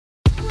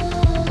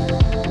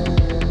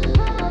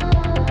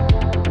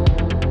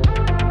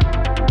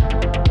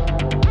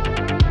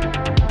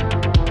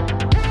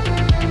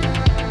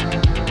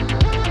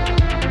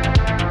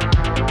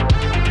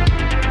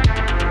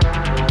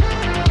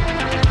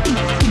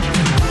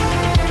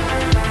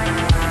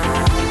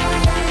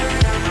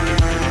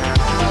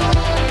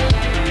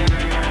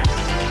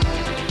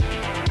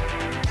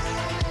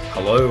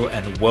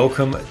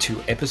Welcome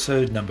to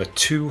episode number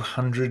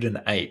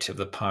 208 of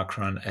the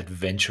Parkrun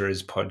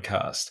Adventurers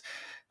podcast.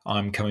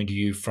 I'm coming to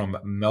you from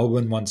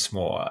Melbourne once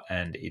more,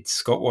 and it's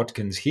Scott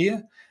Watkins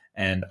here,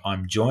 and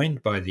I'm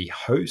joined by the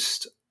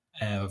host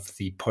of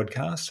the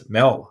podcast,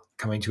 Mel,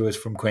 coming to us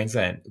from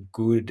Queensland.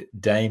 Good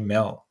day,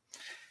 Mel.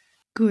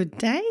 Good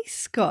day,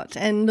 Scott.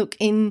 And look,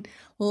 in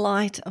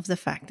light of the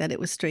fact that it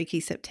was streaky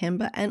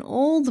September and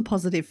all the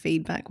positive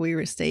feedback we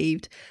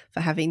received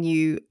for having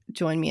you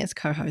join me as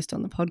co-host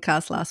on the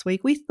podcast last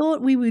week, we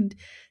thought we would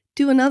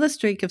do another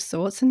streak of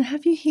sorts and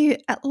have you here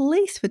at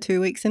least for 2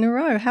 weeks in a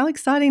row. How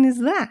exciting is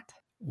that?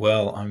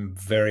 Well, I'm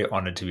very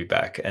honoured to be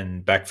back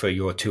and back for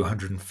your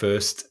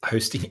 201st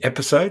hosting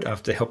episode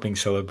after helping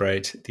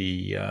celebrate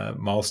the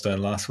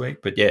milestone last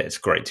week. But yeah, it's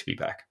great to be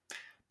back.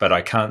 But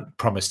I can't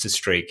promise to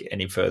streak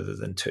any further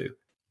than 2.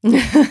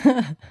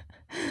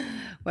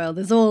 Well,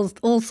 there's all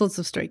sorts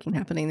of streaking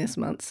happening this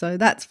month, so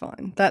that's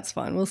fine. That's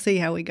fine. We'll see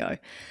how we go.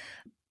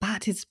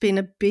 But it's been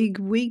a big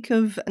week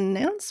of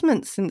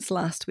announcements since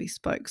last we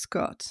spoke,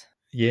 Scott.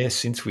 Yeah,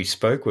 since we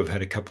spoke, we've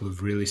had a couple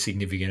of really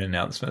significant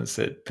announcements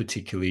that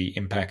particularly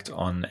impact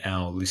on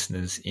our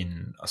listeners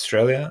in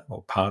Australia,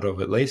 or part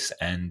of at least,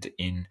 and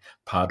in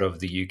part of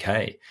the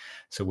UK.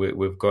 So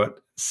we've got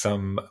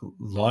some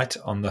light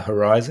on the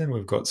horizon.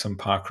 We've got some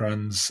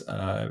parkruns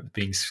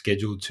being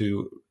scheduled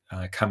to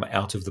come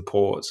out of the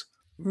pause.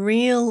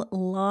 Real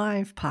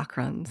live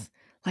parkruns,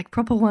 like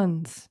proper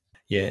ones.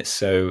 Yeah,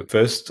 so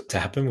first to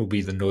happen will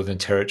be the Northern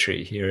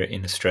Territory here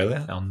in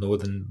Australia. Our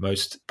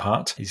northernmost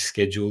part is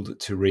scheduled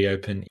to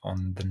reopen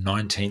on the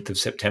 19th of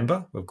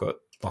September. We've got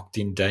locked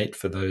in date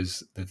for the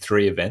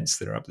 3 events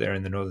that are up there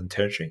in the Northern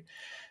Territory.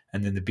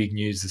 And then the big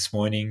news this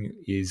morning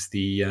is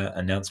the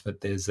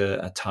announcement there's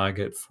a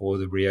target for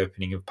the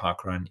reopening of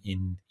parkrun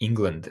in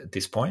England at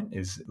this point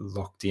is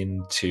locked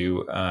in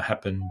to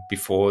happen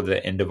before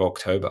the end of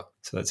October.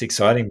 So that's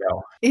exciting,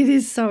 Mel. It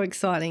is so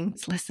exciting.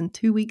 It's less than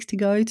 2 weeks to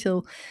go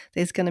till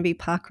there's going to be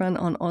parkrun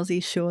on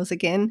Aussie shores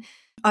again.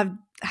 I've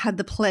had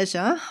the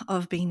pleasure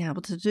of being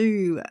able to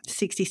do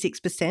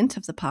 66%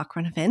 of the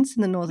parkrun events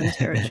in the Northern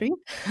Territory.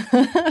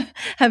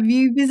 Have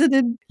you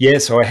visited? Yeah,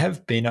 so I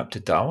have been up to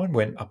Darwin,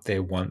 went up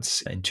there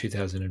once in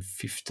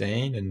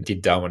 2015 and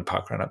did Darwin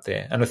Parkrun up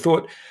there. And I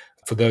thought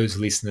for those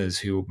listeners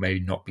who may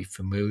not be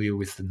familiar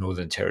with the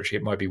Northern Territory,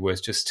 it might be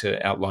worth just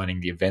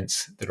outlining the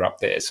events that are up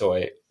there.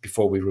 So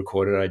before we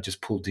recorded, I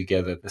just pulled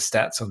together the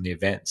stats on the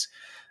events.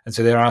 And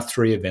so there are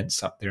 3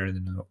 events up there in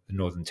the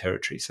Northern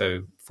Territory.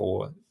 So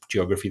for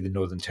geography, the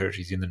Northern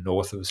Territory is in the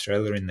north of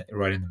Australia,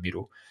 right in the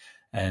middle.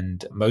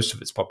 And most of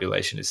its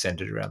population is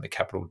centred around the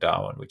capital,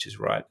 Darwin, which is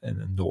right in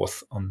the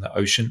north on the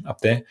ocean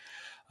up there.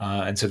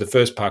 And so the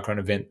first parkrun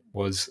event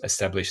was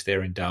established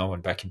there in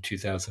Darwin back in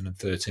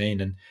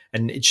 2013.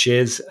 And it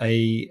shares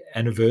an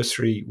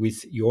anniversary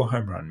with your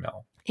home run,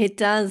 Mel. It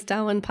does.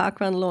 Darwin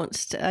Parkrun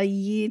launched a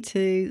year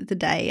to the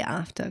day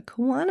after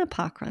Kawana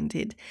Parkrun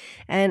did.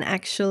 And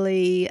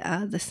actually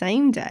the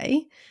same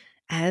day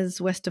as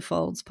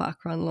Westerfolds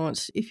Parkrun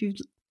launched. If you've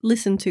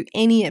listened to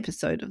any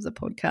episode of the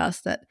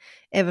podcast that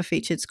ever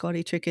featured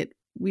Scotty Trickett,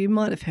 we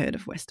might have heard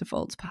of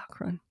Westerfolds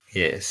Parkrun.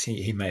 Yes,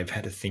 he may have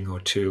had a thing or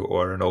two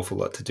or an awful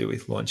lot to do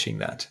with launching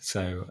that.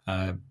 So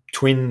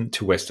twin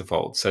to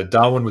Westerfolds. So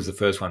Darwin was the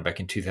first one back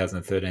in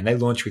 2013. They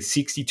launched with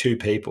 62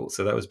 people.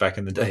 So that was back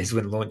in the days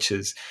when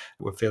launches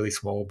were fairly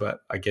small, but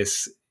I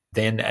guess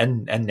then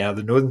and now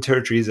the Northern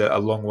Territory is a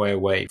long way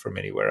away from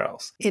anywhere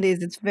else. It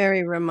is. It's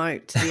very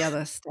remote to the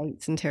other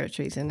states and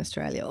territories in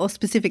Australia, or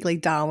specifically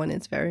Darwin.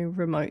 It's very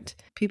remote.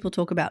 People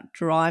talk about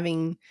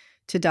driving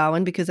to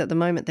Darwin because at the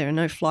moment there are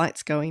no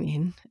flights going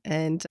in,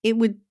 and it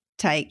would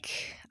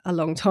take a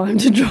long time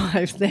to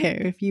drive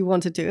there if you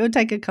wanted to. It would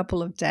take a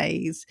couple of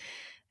days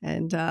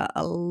and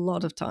a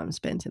lot of time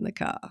spent in the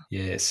car.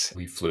 Yes,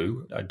 we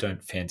flew. I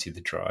don't fancy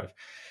the drive.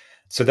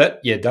 So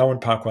Darwin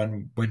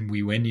Parkrun, when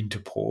we went into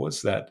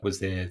pause, that was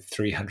their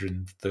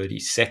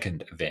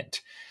 332nd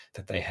event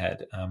that they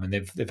had. And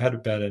they've had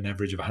about an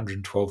average of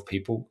 112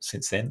 people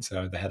since then.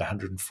 So they had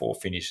 104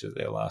 finishes at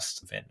their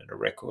last event and a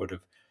record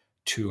of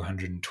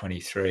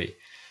 223.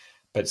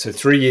 But so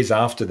 3 years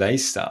after they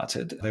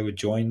started, they were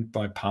joined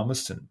by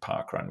Palmerston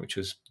Parkrun, which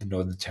was the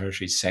Northern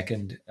Territory's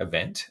second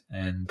event.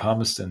 And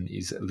Palmerston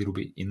is a little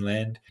bit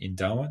inland in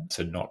Darwin,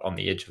 so not on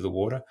the edge of the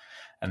water.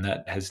 And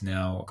that has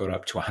now got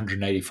up to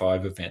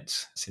 185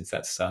 events since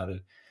that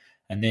started.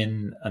 And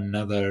then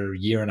another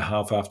year and a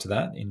half after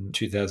that, in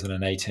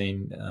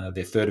 2018,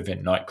 their third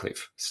event,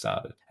 Nightcliff,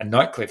 started. And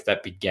Nightcliff,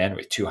 that began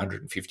with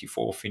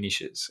 254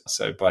 finishes.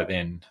 So by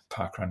then,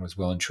 parkrun was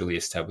well and truly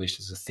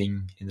established as a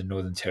thing in the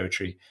Northern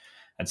Territory.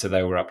 And so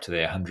they were up to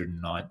their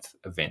 109th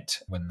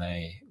event when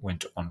they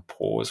went on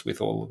pause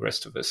with all the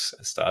rest of us at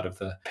the start of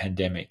the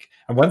pandemic.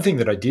 And one thing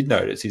that I did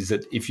notice is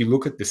that if you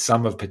look at the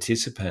sum of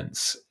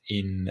participants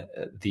in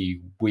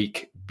the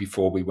week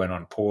before we went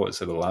on pause,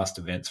 so the last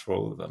events for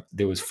all of them,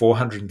 there was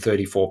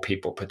 434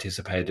 people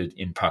participated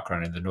in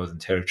parkrun in the Northern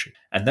Territory.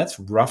 And that's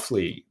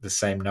roughly the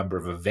same number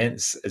of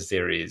events as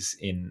there is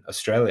in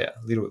Australia,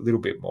 a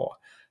little bit more.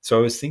 So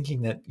I was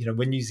thinking that,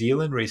 when New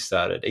Zealand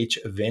restarted, each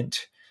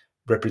event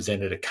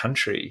represented a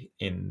country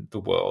in the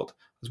world.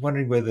 I was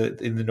wondering whether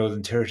in the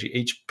Northern Territory,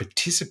 each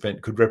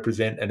participant could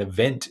represent an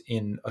event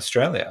in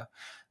Australia,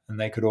 and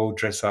they could all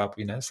dress up.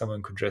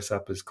 Someone could dress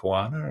up as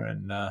Koana,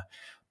 and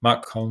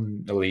Mark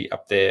Connolly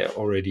up there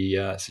already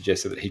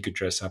suggested that he could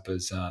dress up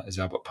as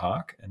Albert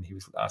Park, and he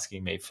was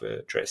asking me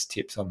for dress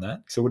tips on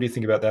that. So what do you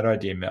think about that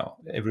idea, Mel?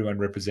 Everyone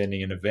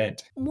representing an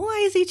event.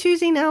 Why is he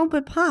choosing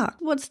Albert Park?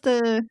 What's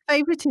the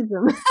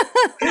favoritism?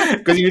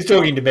 Because he was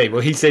talking to me. Well,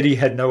 he said he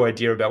had no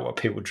idea about what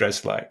people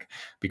dress like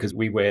because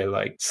we wear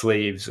like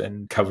sleeves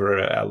and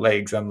cover our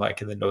legs,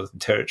 unlike in the Northern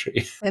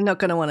Territory. They're not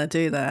going to want to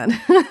do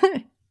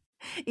that.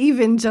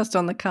 Even just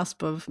on the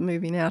cusp of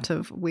moving out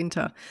of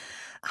winter.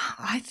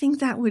 I think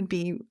that would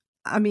be,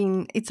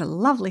 it's a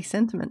lovely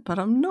sentiment, but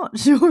I'm not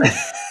sure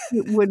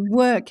it would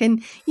work.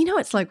 And,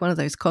 it's like one of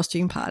those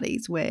costume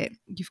parties where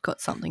you've got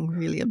something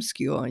really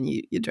obscure and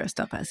you're dressed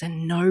up as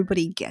and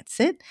nobody gets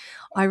it.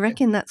 I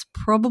reckon that's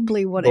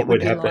probably what it would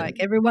be happen? like.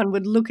 Everyone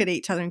would look at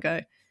each other and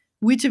go,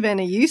 which event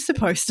are you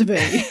supposed to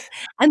be?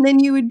 And then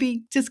you would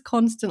be just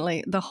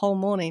constantly the whole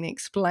morning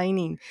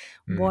explaining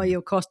why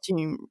your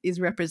costume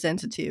is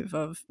representative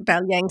of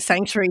Balyang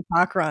Sanctuary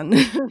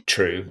Parkrun.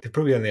 True. There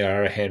probably only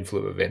are a handful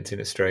of events in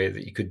Australia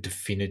that you could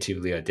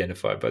definitively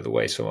identify by the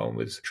way someone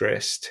was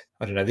dressed.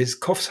 I don't know. There's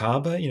Coffs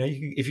Harbour.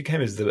 If you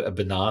came as a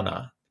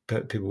banana,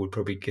 people would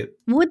probably get...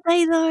 Would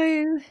they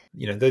though?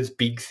 Those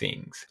big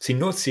things. See,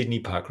 North Sydney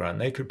Parkrun,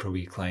 they could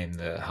probably claim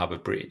the Harbour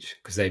Bridge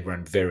because they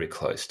run very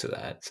close to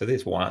that. So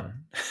there's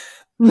one.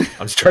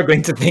 I'm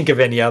struggling to think of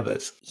any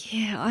others.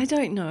 Yeah, I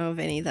don't know of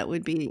any that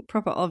would be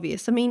proper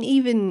obvious.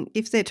 Even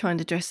if they're trying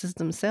to dress as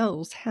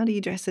themselves, how do you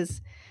dress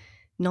as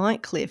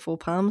Nightcliff or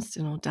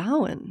Palmerston or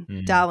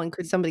Darwin? Darwin,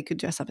 somebody could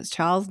dress up as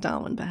Charles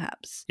Darwin,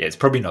 perhaps. Yeah, it's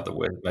probably not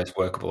the most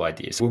workable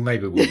idea. So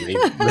maybe we'll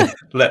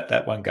let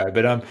that one go.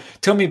 But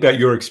tell me about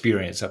your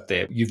experience up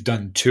there. You've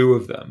done 2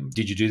 of them.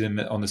 Did you do them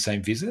on the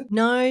same visit?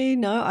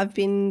 No. I've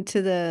been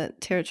to the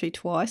Territory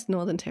twice,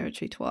 Northern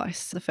Territory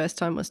twice. The first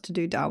time was to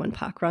do Darwin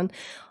Parkrun.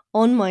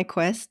 On my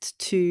quest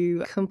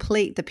to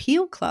complete the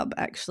Peel Club,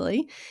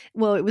 actually.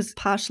 Well, it was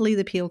partially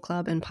the Peel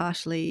Club and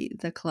partially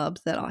the club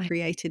that I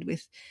created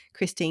with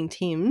Christine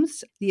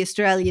Timms, the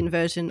Australian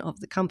version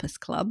of the Compass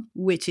Club,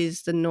 which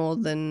is the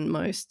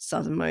northernmost,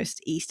 southernmost,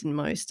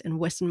 easternmost and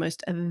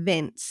westernmost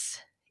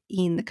events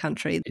in the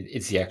country.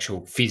 It's the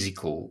actual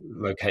physical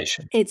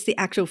location. It's the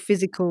actual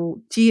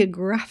physical,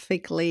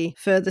 geographically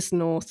furthest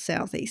north,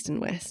 south, east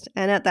and west.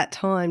 And at that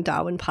time,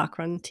 Darwin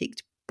Parkrun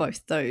ticked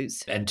both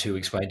those. And to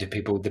explain to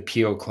people, the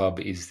Peel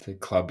Club is the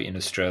club in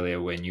Australia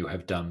when you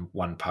have done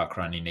one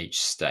parkrun in each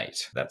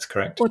state. That's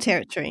correct? Or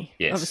territory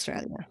of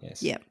Australia.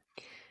 Yes. Yeah.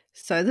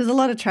 So there's a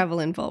lot of travel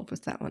involved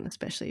with that one,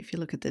 especially if you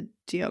look at the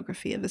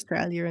geography of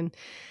Australia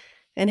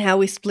and how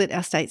we split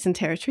our states and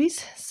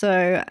territories.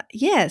 So,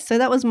 so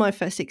that was my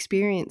first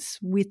experience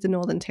with the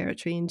Northern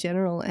Territory in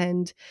general.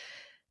 And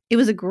it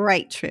was a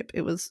great trip.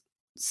 It was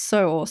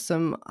so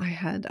awesome. I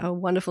had a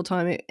wonderful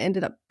time. It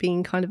ended up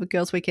being kind of a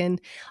girls'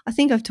 weekend. I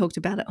think I've talked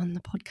about it on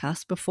the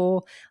podcast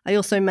before. I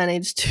also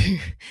managed to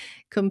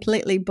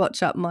completely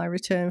botch up my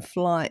return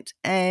flight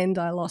and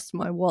I lost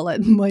my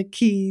wallet and my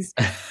keys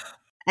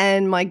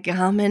and my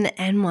Garmin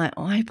and my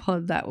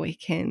iPod that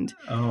weekend.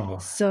 Oh.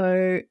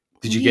 So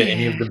did you get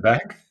any of them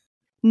back?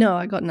 No,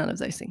 I got none of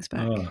those things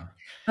back. Oh.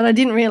 But I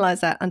didn't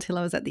realise that until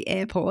I was at the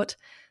airport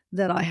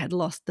that I had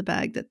lost the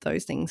bag that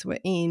those things were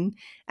in.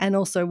 And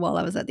also while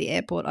I was at the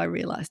airport, I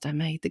realised I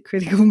made the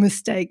critical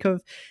mistake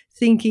of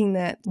thinking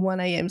that 1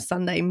 a.m.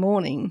 Sunday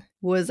morning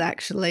was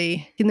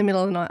actually in the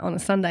middle of the night on a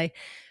Sunday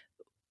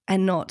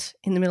and not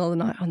in the middle of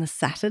the night on a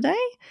Saturday.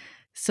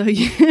 So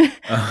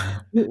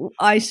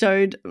I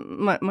showed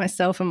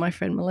myself and my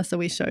friend Melissa,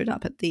 we showed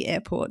up at the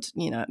airport,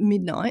 at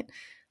midnight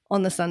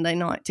on the Sunday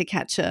night to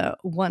catch a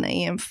 1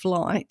 a.m.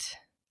 flight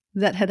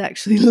that had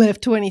actually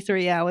left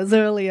 23 hours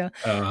earlier.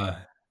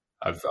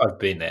 I've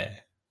been there.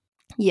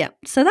 Yeah,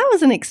 so that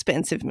was an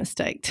expensive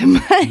mistake to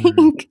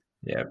make.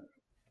 Yeah.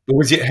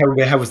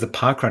 But how was the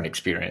parkrun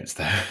experience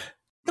though?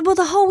 Well,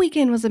 the whole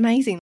weekend was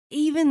amazing.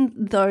 Even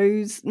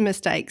those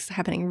mistakes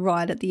happening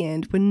right at the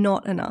end were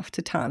not enough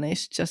to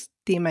tarnish just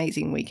the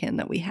amazing weekend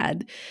that we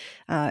had,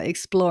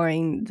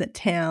 exploring the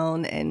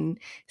town and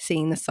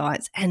seeing the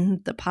sights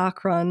and the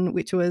parkrun,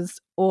 which was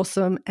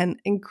awesome and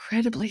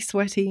incredibly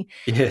sweaty.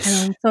 Yes.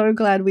 And I'm so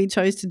glad we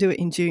chose to do it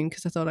in June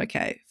because I thought,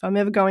 okay, if I'm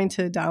ever going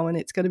to Darwin,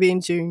 it's going to be in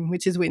June,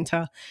 which is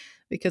winter,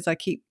 because I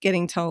keep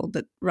getting told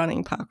that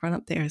running parkrun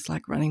up there is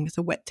like running with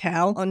a wet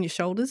towel on your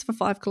shoulders for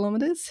 5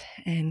 kilometres.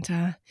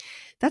 And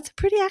that's a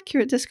pretty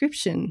accurate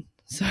description.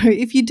 So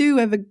if you do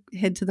ever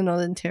head to the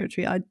Northern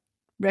Territory, I'd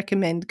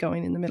recommend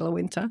going in the middle of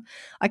winter.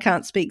 I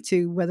can't speak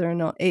to whether or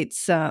not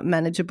it's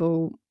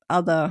manageable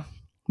other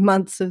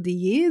months of the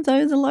year,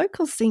 though the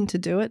locals seem to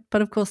do it.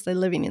 But of course, they're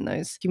living in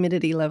those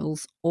humidity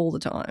levels all the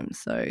time.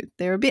 So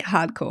they're a bit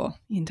hardcore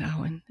in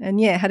Darwin. And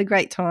had a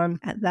great time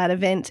at that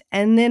event.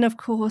 And then, of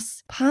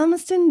course,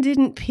 Palmerston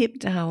didn't pip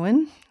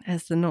Darwin.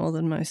 as the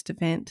northernmost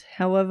event.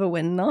 However,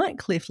 when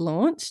Nightcliff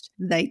launched,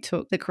 they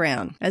took the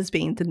crown as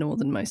being the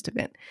northernmost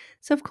event.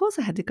 So, of course,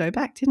 I had to go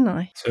back, didn't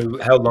I? So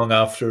how long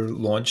after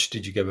launch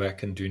did you go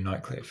back and do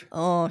Nightcliff?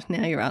 Oh,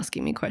 now you're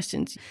asking me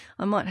questions.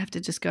 I might have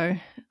to just go,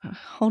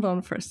 hold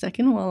on for a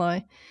second while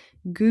I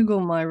Google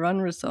my run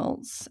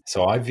results.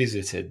 So I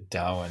visited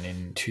Darwin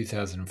in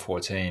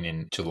 2014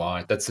 in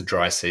July. That's the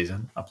dry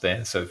season up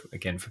there. So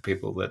again, for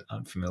people that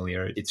aren't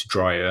familiar, it's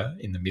drier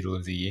in the middle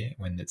of the year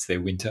when it's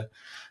their winter.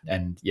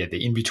 And yeah,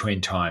 the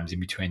in-between times, in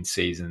between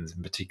seasons,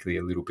 and particularly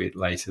a little bit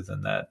later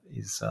than that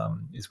is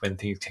when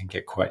things can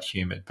get quite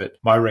humid. But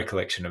my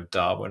recollection of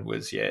Darwin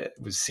was, it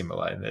was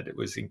similar in that it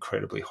was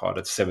incredibly hot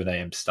at 7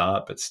 a.m.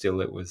 start, but still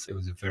it was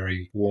a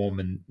very warm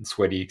and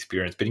sweaty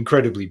experience, but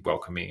incredibly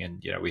welcoming.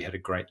 And, we had a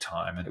great time.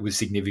 And it was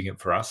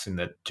significant for us in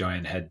that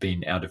Joanne had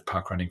been out of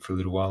park running for a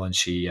little while and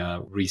she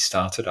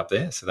restarted up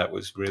there. So that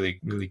was really,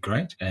 really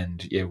great.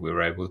 And we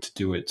were able to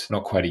do it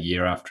not quite a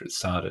year after it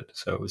started.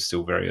 So it was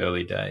still very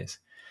early days.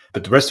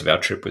 But the rest of our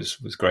trip was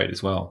great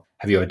as well.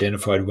 Have you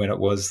identified when it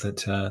was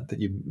that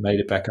you made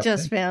it back up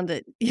Just there? found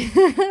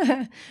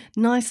it.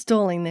 Nice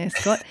stalling there,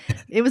 Scott.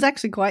 It was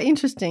actually quite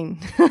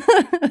interesting.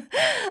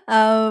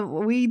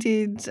 We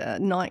did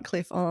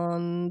Nightcliff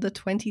on the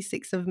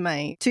 26th of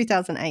May,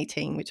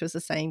 2018, which was the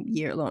same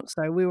year it launched.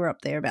 So we were up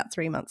there about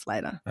 3 months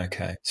later.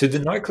 Okay. So the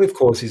Nightcliff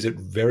course, is it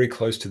very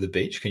close to the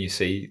beach? Can you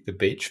see the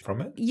beach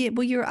from it? Yeah,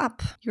 well, you're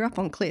up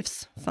on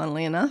cliffs,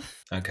 funnily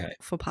enough. Okay.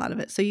 For part of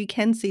it. So you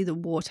can see the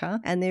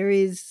water, and there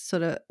is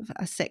sort of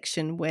a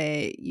section where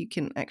you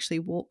can actually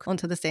walk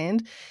onto the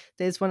sand.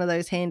 There's one of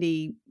those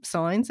handy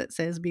signs that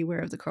says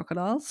beware of the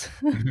crocodiles.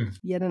 Mhm.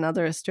 Yet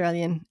another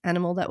Australian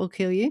animal that will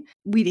kill you.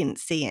 We didn't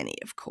see any,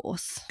 of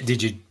course.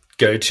 Did you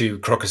go to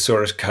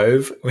Crocosaurus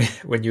Cove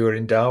when you were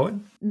in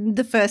Darwin?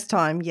 The first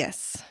time,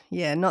 yes.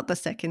 Yeah, not the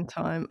second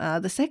time.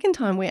 The second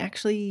time we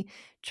actually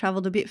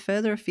travelled a bit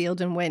further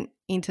afield and went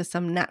into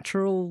some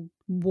natural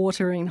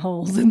watering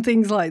holes and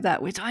things like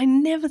that, which I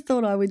never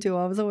thought I would do.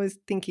 I was always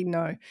thinking,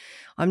 no,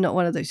 I'm not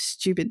one of those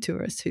stupid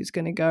tourists who's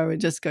going to go and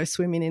just go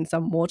swimming in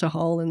some water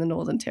hole in the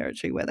Northern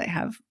Territory where they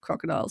have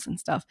crocodiles and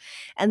stuff.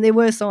 And there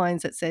were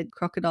signs that said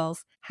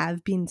crocodiles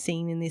have been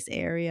seen in this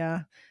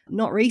area.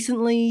 Not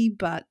recently,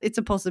 but it's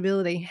a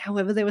possibility.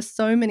 However, there were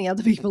so many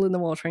other people in the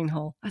watering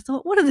hole. I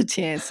thought, what are the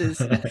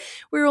chances?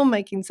 We're all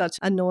making such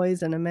a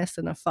noise and a mess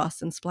and a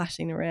fuss and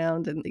splashing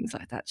around and things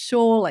like that.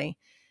 Surely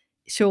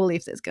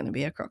if there's going to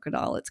be a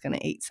crocodile, it's going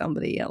to eat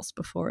somebody else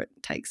before it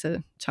takes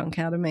a chunk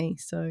out of me.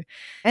 So,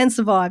 and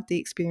survived the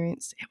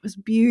experience. It was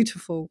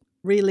beautiful,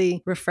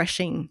 really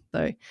refreshing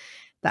though.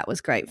 That was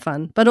great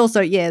fun. But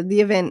also,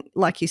 the event,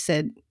 like you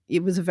said,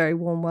 it was a very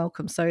warm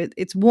welcome. So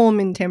it's warm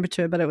in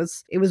temperature, but it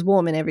was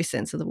warm in every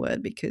sense of the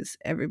word because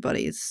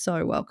everybody is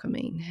so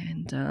welcoming.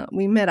 And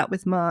we met up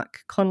with Mark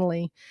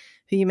Connolly,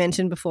 who you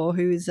mentioned before,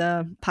 who is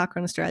a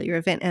Parkrun Australia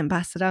event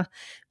ambassador,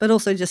 but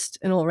also just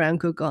an all-around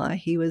good guy.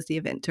 He was the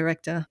event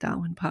director,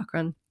 Darwin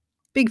Parkrun.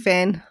 Big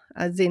fan,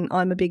 as in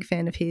I'm a big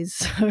fan of his.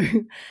 So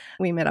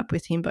we met up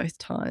with him both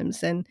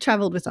times and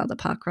travelled with other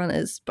park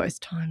runners both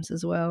times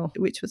as well,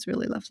 which was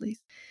really lovely.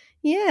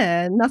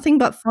 Yeah, nothing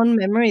but fond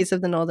memories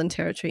of the Northern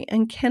Territory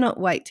and cannot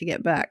wait to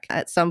get back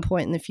at some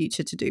point in the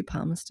future to do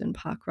Palmerston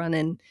Parkrun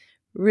and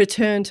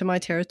return to my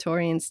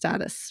Territorian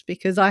status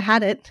because I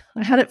had it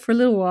for a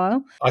little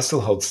while. I still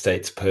hold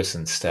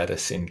statesperson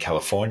status in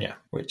California,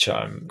 which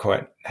I'm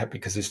quite happy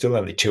because there's still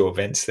only 2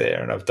 events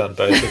there and I've done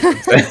both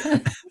of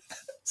them.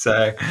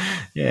 So,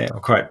 I'm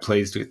quite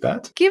pleased with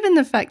that. Given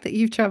the fact that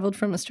you've travelled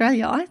from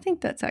Australia, I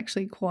think that's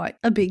actually quite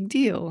a big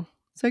deal.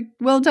 So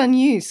well done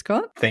you,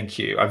 Scott. Thank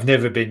you. I've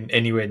never been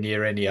anywhere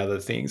near any other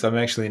things. I'm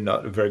actually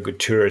not a very good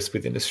tourist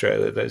within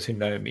Australia. Those who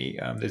know me,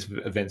 there's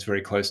events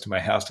very close to my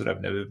house that I've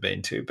never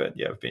been to, but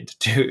I've been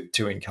to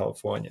two in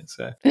California.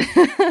 So,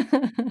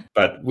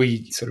 but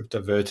we sort of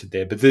diverted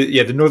there. But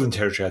the Northern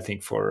Territory, I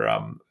think, for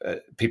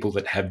people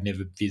that have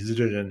never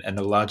visited and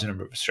a large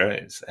number of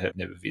Australians that have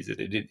never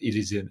visited, it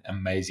is an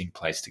amazing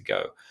place to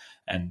go.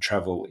 And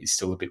travel is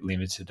still a bit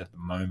limited at the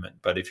moment.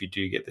 But if you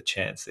do get the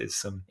chance, there's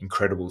some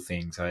incredible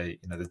things.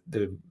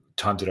 The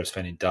times that I've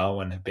spent in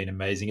Darwin have been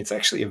amazing. It's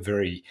actually a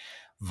very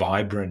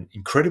vibrant,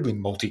 incredibly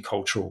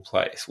multicultural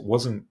place. It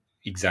wasn't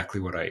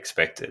exactly what I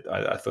expected.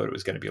 I thought it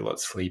was going to be a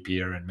lot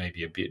sleepier and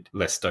maybe a bit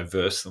less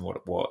diverse than what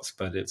it was,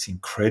 but it's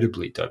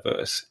incredibly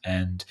diverse.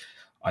 And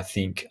I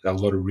think a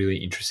lot of really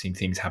interesting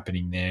things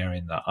happening there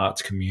in the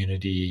arts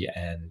community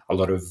and a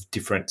lot of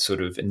different sort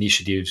of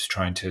initiatives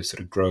trying to sort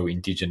of grow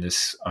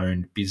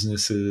Indigenous-owned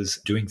businesses,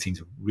 doing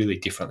things really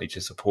differently to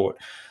support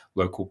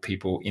local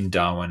people in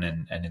Darwin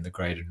and in the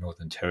greater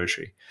Northern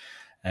Territory.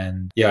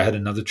 And I had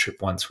another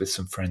trip once with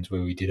some friends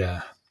where we did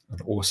an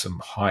awesome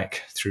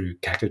hike through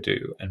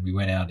Kakadu, and we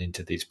went out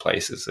into these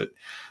places that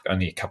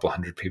only a couple of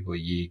hundred people a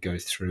year go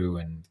through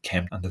and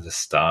camped under the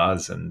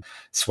stars and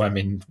swam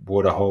in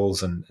water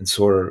holes and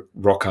saw a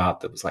rock art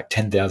that was like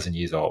 10,000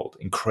 years old.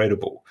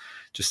 Incredible.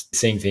 Just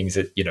seeing things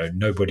that,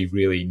 nobody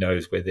really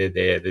knows where they're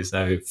there. There's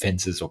no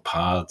fences or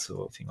paths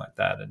or anything like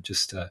that. And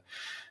just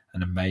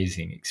an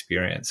amazing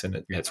experience.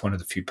 And it's one of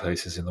the few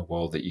places in the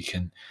world that you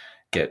can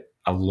get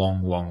a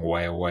long, long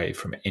way away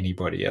from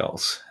anybody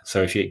else.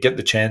 So if you get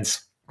the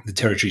chance, the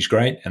territory's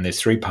great, and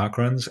there's 3 park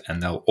runs,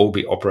 and they'll all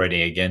be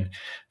operating again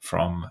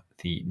from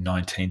the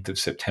 19th of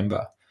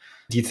September.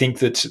 Do you think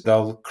that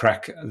they'll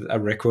crack a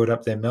record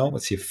up there, Mel?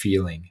 What's your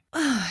feeling?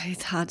 Oh,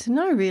 it's hard to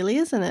know, really,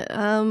 isn't it?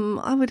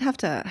 I would have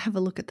to have a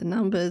look at the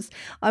numbers.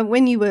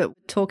 When you were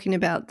talking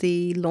about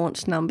the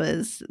launch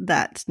numbers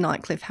that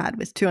Nightcliff had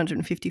with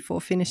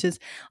 254 finishes,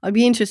 I'd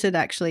be interested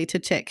actually to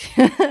check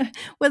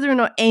whether or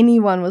not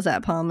anyone was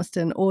at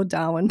Palmerston or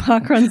Darwin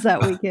parkruns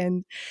that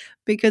weekend,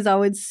 because I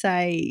would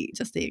say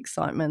just the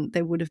excitement,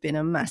 there would have been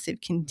a massive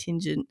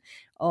contingent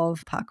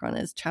of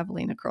parkrunners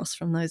travelling across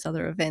from those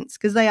other events,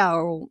 because they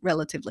are all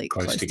relatively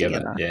close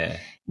together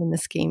in the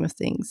scheme of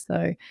things.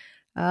 So,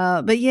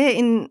 but yeah,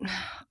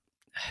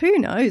 who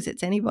knows?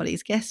 It's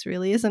anybody's guess,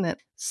 really, isn't it?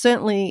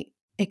 Certainly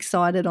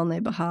excited on their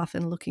behalf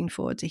and looking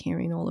forward to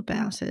hearing all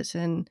about it.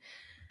 And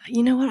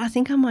you know what? I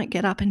think I might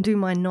get up and do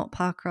my not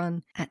park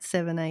run at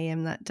 7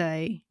 a.m. that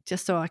day,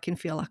 just so I can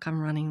feel like I'm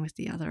running with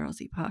the other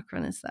Aussie park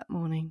runners that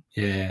morning.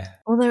 Yeah.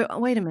 Although,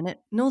 wait a minute,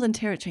 Northern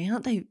Territory,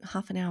 aren't they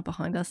half an hour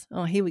behind us?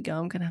 Oh, here we go.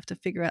 I'm going to have to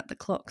figure out the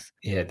clocks.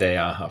 Yeah, they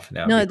are half an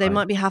hour No, behind. they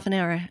might be half an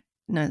hour.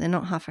 No, they're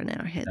not half an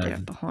hour ahead. They're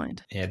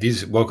behind. Yeah,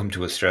 this is welcome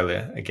to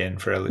Australia again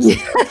for our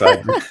listeners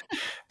outside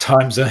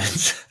time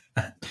zones.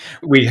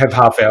 We have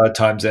half-hour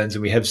time zones,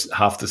 and we have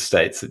half the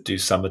states that do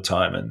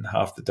summertime and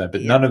half the day.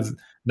 But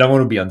no one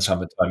will be on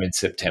summertime in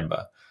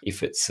September.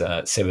 If it's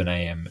 7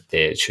 a.m.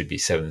 there, it should be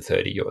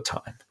 7:30 your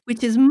time.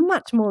 Which is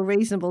much more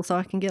reasonable, so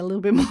I can get a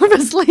little bit more of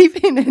a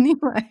sleep in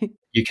anyway.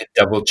 You can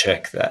double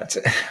check that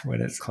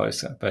when it's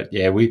closer. But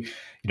yeah,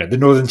 the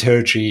Northern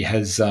Territory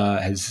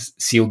has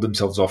sealed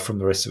themselves off from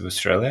the rest of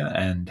Australia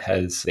and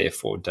has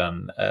therefore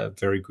done a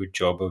very good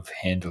job of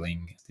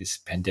handling this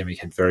pandemic.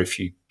 Had very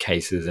few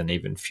cases and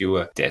even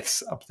fewer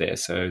deaths up there.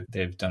 So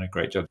they've done a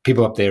great job.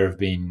 People up there have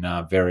been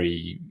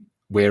very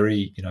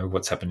wary,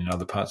 what's happened in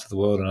other parts of the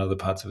world and other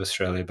parts of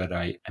Australia, but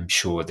I am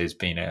sure there's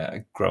been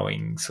a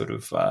growing sort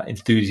of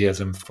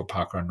enthusiasm for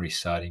parkrun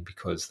restarting,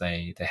 because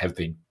they have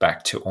been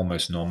back to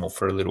almost normal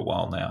for a little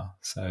while now.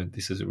 So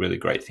this is a really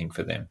great thing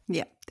for them.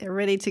 Yeah, they're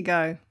ready to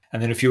go. And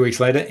then a few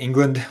weeks later,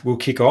 England will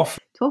kick off.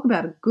 Talk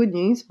about a good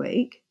news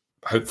week.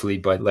 Hopefully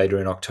by later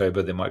in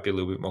October, there might be a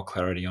little bit more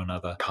clarity on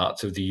other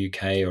parts of the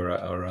UK or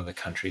other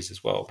countries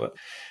as well. But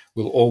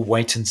we'll all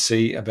wait and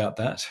see about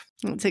that.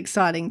 It's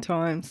exciting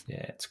times.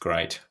 Yeah, it's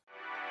great.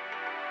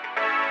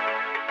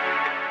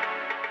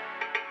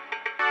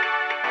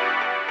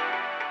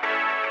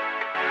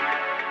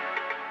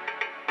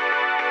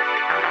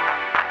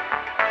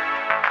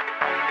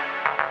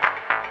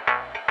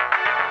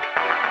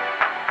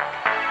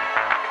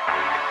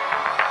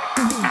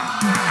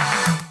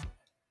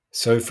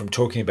 So from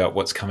talking about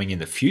what's coming in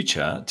the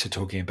future to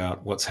talking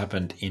about what's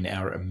happened in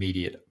our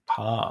immediate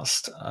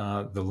past,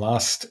 the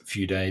last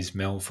few days,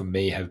 Mel, for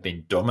me, have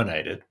been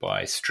dominated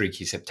by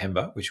Streaky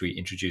September, which we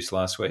introduced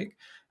last week.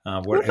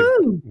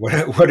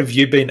 What have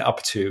you been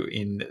up to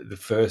in the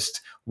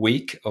first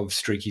week of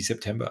Streaky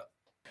September?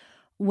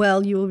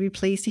 Well, you will be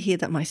pleased to hear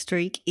that my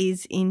streak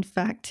is in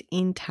fact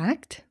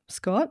intact,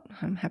 Scott.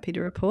 I'm happy to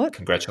report.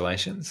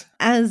 Congratulations.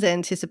 As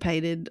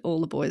anticipated,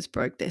 all the boys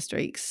broke their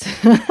streaks.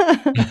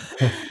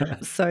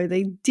 So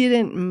they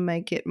didn't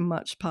make it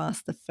much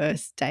past the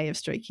first day of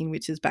streaking,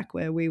 which is back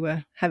where we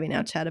were having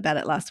our chat about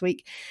it last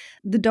week.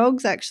 The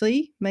dogs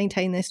actually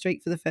maintained their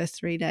streak for the first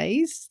 3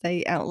 days.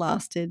 They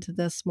outlasted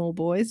the small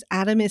boys.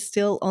 Adam is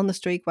still on the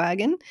streak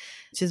wagon,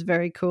 which is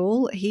very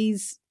cool.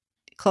 He's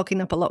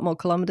clocking up a lot more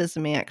kilometres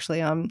than me,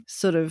 actually. I'm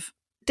sort of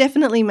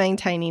definitely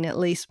maintaining at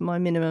least my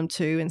minimum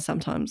 2 and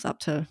sometimes up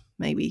to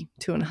maybe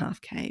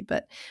 2.5K,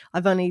 but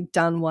I've only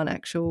done one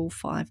actual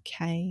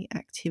 5K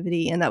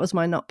activity, and that was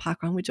my not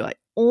park run, which I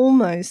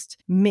almost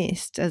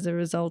missed as a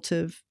result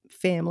of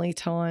family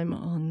time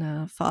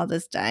on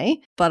Father's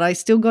Day, but I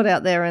still got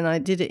out there and I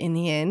did it in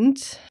the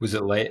end. Was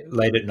it late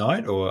at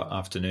night or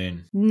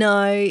afternoon?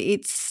 No,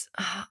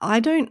 I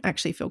don't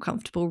actually feel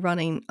comfortable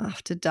running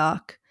after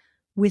dark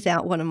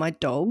without one of my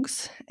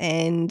dogs,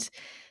 and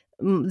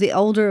the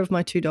older of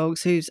my 2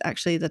 dogs, who's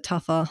actually the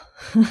tougher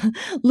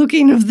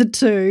looking of the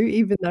 2,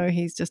 even though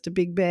he's just a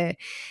big bear,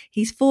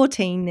 he's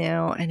 14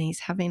 now and he's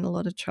having a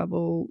lot of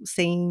trouble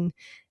seeing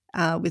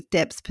with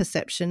depth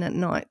perception at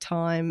night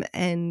time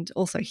and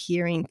also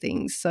hearing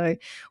things. So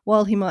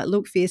while he might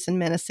look fierce and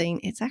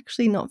menacing, it's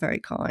actually not very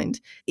kind.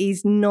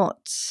 He's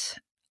not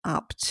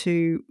up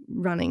to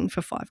running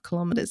for 5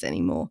 kilometres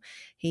anymore.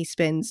 He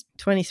spends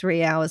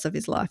 23 hours of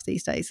his life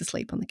these days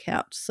asleep on the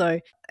couch. So,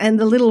 and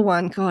the little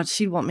one, God,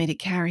 she'd want me to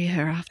carry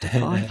her after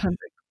 500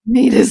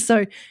 metres.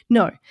 So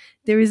no,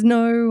 there is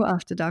no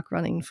after dark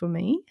running for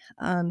me,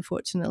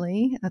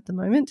 unfortunately, at the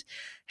moment.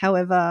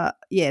 However,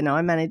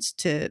 I managed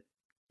to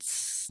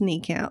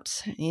sneak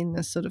out in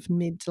the sort of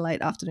mid to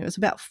late afternoon. It was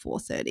about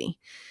 4:30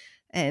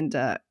 and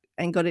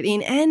got it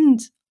in.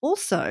 And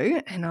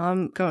also, and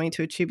I'm going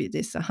to attribute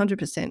this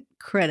 100%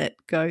 credit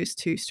goes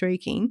to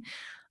streaking,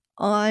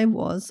 I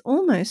was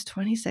almost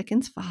 20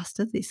 seconds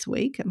faster this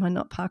week at my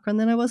not parkrun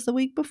than I was the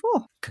week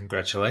before.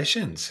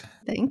 Congratulations.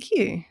 Thank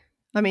you.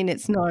 I mean,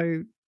 it's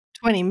no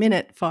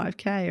 20-minute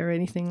 5K or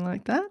anything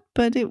like that,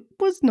 but it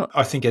was not.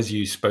 I think as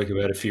you spoke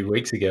about a few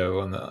weeks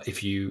ago,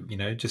 if you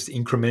just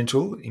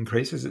incremental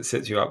increases, it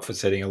sets you up for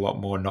setting a lot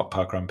more not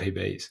parkrun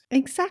PBs.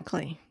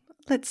 Exactly.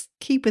 Let's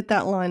keep with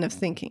that line of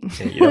thinking.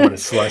 Yeah, you don't want to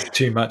slice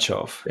too much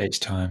off each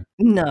time.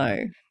 No,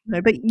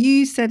 but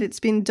you said it's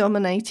been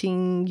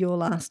dominating your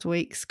last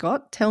week,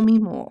 Scott. Tell me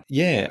more.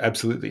 Yeah,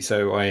 absolutely.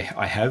 So I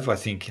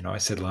think, I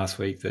said last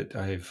week that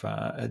I've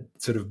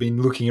sort of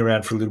been looking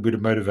around for a little bit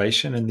of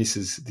motivation, and this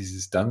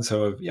is done.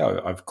 So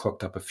I've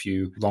clocked up a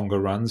few longer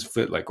runs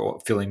for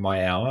filling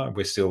my hour.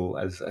 We're still,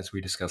 as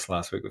we discussed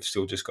last week, we've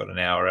still just got an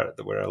hour out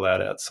that we're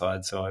allowed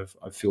outside. So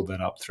I've filled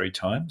that up 3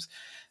 times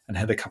and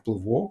had a couple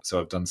of walks. So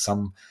I've done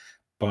some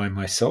by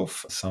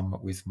myself, some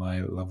with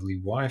my lovely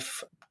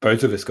wife.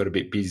 Both of us got a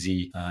bit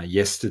busy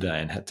yesterday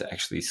and had to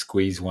actually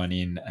squeeze one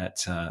in at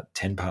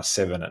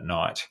 7:10 at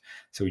night.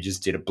 So we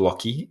just did a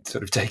blocky,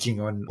 sort of taking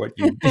on what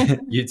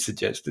you'd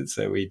suggested.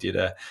 So we did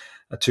a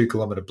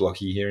 2-kilometre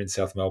blocky here in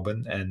South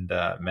Melbourne and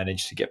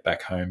managed to get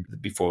back home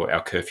before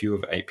our curfew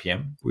of 8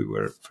 p.m. We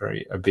were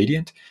very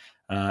obedient.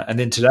 And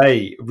then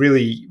today,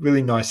 really,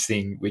 really nice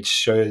thing, which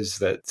shows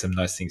that some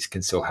nice things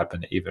can still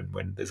happen even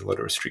when there's a lot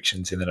of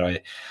restrictions, in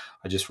that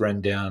I just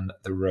ran down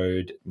the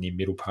road near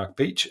Middle Park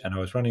Beach, and I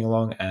was running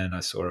along and I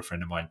saw a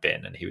friend of mine,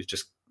 Ben, and he was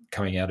just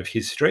coming out of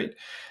his street.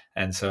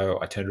 And so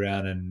I turned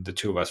around and the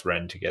two of us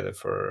ran together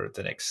for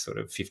the next sort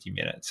of 50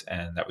 minutes.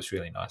 And that was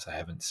really nice. I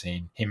haven't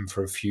seen him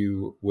for a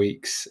few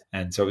weeks.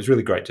 And so it was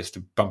really great just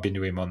to bump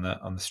into him on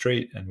the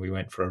street. And we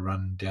went for a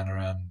run down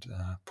around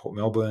Port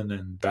Melbourne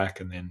and back,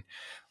 and then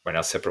went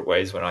our separate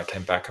ways when I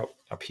came back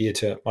up here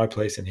to my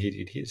place and he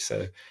did his.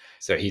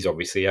 So he's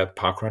obviously a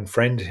parkrun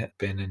friend.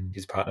 Ben and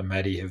his partner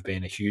Maddie have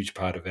been a huge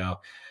part of our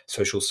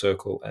social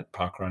circle at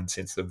parkrun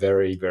since the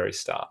very, very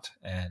start.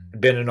 And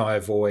Ben and I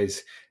have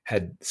always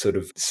had sort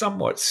of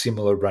somewhat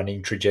similar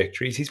running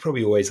trajectories. He's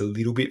probably always a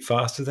little bit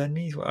faster than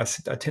me. I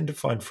tend to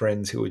find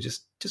friends who are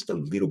just a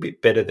little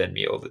bit better than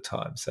me all the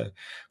time. So,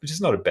 which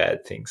is not a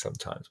bad thing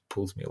sometimes, it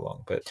pulls me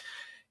along. But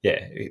yeah,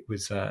 it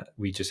was,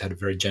 we just had a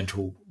very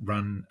gentle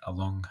run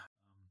along.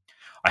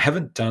 I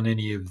haven't done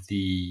any of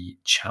the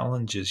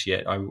challenges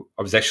yet. I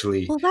was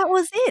actually... Well, that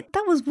was it.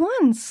 That was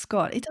one,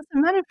 Scott. It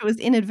doesn't matter if it was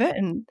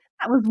inadvertent.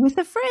 That was with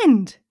a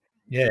friend.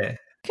 Yeah.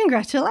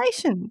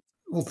 Congratulations.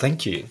 Well,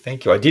 thank you.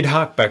 Thank you. I did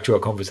hark back to our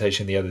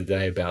conversation the other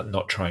day about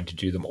not trying to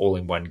do them all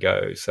in one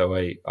go. So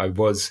I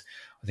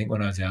think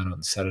when I was out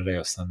on Saturday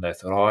or Sunday, I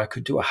thought, I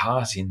could do a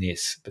heart in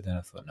this. But then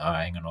I thought, no,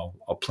 hang on,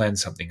 I'll plan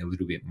something a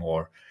little bit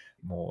more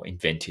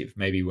inventive.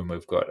 Maybe when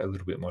we've got a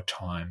little bit more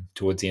time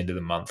towards the end of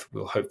the month,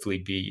 we'll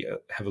hopefully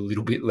have a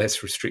little bit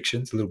less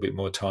restrictions, a little bit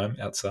more time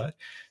outside.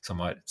 So I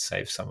might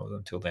save some of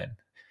them till then.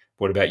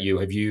 What about you?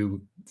 Have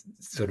you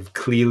sort of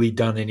clearly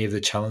done any of the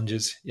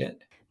challenges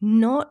yet?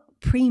 Not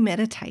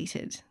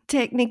premeditated.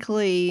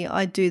 Technically,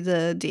 I do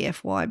the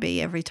DFYB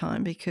every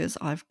time because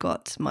I've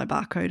got my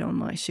barcode on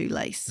my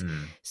shoelace.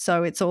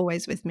 So it's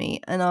always with me.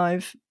 And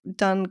I've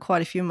done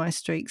quite a few of my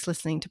streaks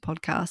listening to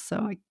podcasts,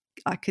 so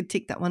I could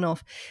tick that one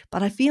off.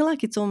 But I feel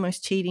like it's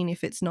almost cheating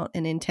if it's not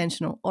an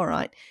intentional, all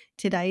right,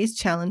 today is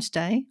challenge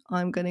day.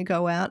 I'm going to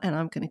go out and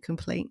I'm going to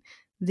complete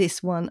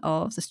this one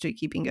of the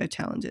Streaky Bingo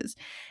challenges.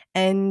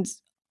 And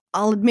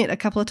I'll admit a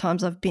couple of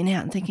times I've been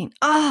out and thinking,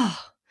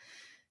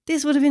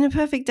 this would have been a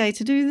perfect day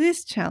to do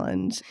this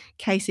challenge.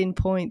 Case in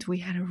point, we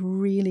had a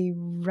really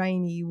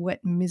rainy, wet,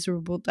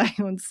 miserable day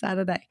on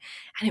Saturday,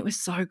 and it was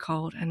so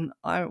cold, and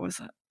I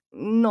was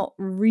not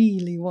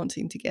really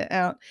wanting to get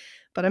out,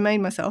 but I made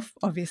myself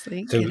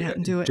obviously get out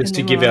and do it. Just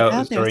to give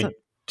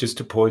just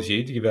to pause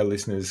you, to give our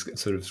listeners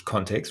sort of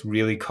context,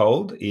 really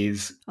cold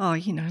is...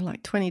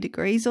 like 20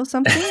 degrees or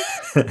something.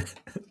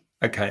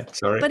 Okay,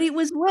 sorry. But it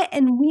was wet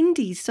and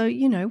windy, so,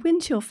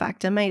 wind chill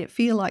factor made it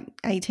feel like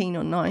 18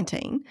 or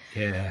 19.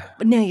 Yeah.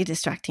 But now you're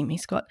distracting me,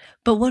 Scott.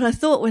 But what I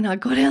thought when I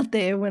got out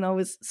there, when I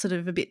was sort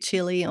of a bit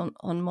chilly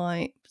on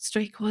my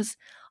streak, was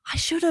I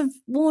should have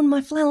worn my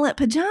flannelette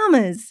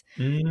pajamas.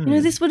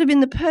 This would have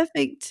been the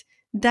perfect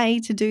day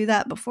to do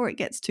that before it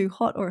gets too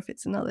hot, or if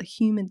it's another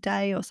humid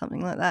day or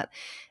something like that.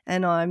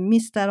 And I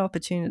missed that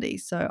opportunity.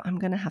 So I'm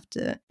going to have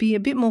to be a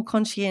bit more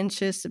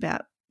conscientious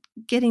about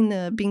getting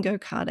the bingo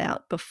card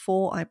out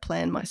before I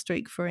plan my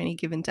streak for any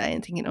given day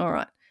and thinking, all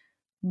right,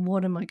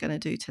 what am I going to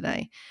do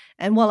today?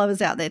 And while I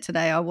was out there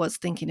today, I was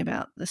thinking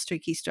about the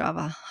Streaky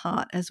Strava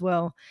heart as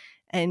well.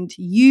 And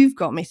you've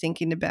got me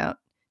thinking about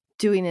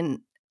doing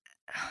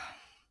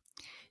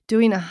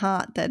a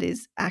heart that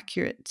is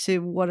accurate to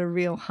what a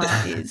real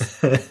heart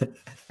is.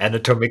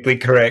 Anatomically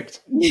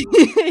correct.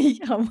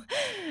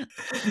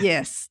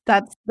 Yes,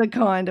 that's the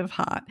kind of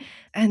heart.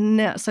 And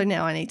now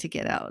I need to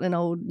get out an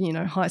old,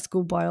 high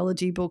school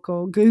biology book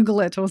or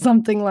Google it or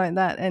something like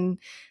that and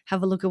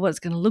have a look at what it's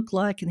going to look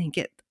like, and then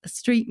get a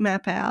street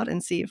map out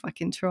and see if I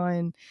can try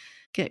and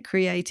get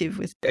creative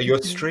with. Are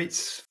your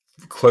streets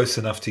close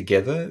enough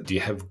together? Do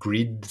you have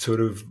grid sort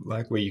of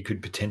like where you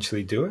could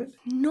potentially do it?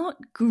 Not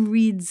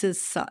grids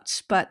as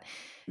such, but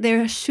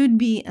there should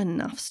be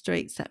enough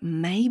streets that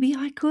maybe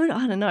I could.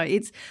 I don't know.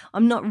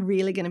 I'm not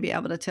really going to be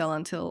able to tell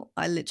until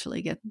I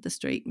literally get the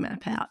street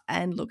map out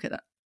and look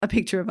at a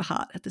picture of a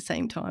heart at the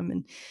same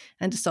time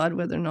and decide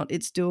whether or not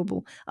it's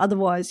doable.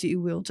 Otherwise,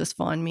 you will just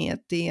find me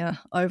at the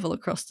oval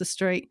across the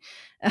street,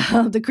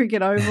 the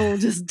cricket oval,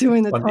 just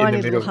doing the In the tiny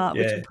little middle, heart,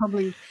 which yeah. will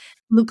probably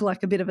look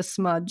like a bit of a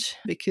smudge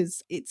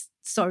because it's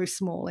so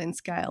small in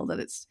scale that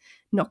it's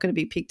not going to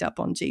be picked up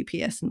on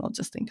GPS, and I'll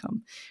just think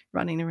I'm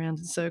running around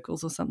in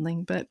circles or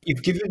something. But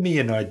You've given me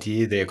an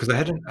idea there because I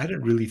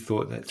hadn't really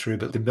thought that through.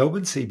 But the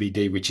Melbourne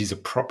CBD, which is a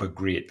proper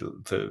grid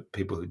for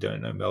people who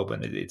don't know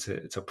Melbourne, it's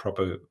a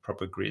proper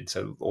grid.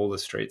 So all the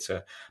streets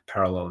are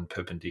parallel and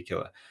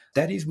perpendicular.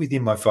 That is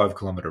within my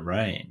 5-kilometre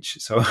range.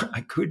 So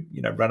I could,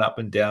 run up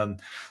and down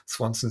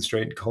Swanson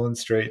Street, Collins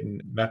Street,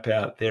 and map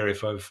out there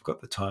if I've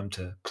got the time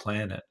to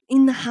plan it.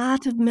 in the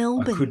heart of I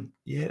Melbourne. could,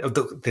 yeah.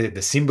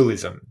 The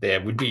symbolism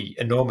there would be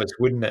enormous,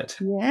 wouldn't it?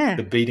 Yeah.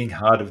 The beating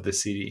heart of the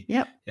city.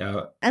 Yep.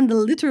 Yeah. And the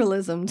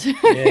literalism too.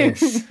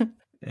 Yes.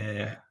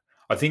 Yeah.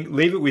 I think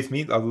leave it with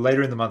me.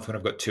 Later in the month when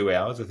I've got 2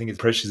 hours, I think the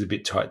pressure's a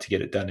bit tight to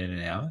get it done in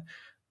an hour.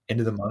 End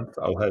of the month,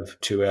 I'll have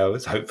 2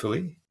 hours,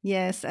 hopefully.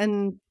 Yes,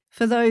 and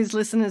for those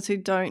listeners who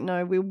don't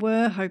know, we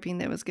were hoping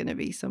there was going to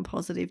be some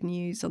positive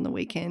news on the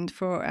weekend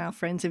for our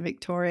friends in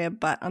Victoria,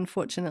 but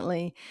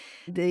unfortunately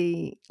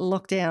the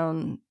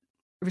lockdown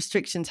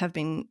restrictions have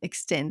been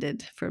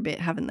extended for a bit,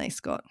 haven't they,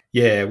 Scott?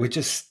 Yeah, we're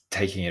just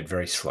taking it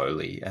very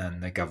slowly,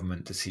 and the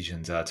government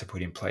decisions are to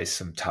put in place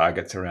some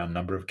targets around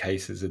number of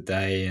cases a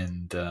day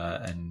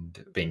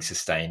and being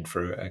sustained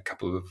for a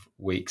couple of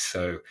weeks.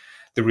 So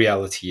the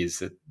reality is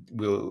that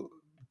we'll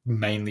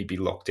mainly be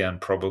locked down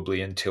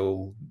probably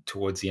until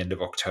towards the end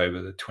of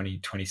October. The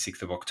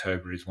 26th of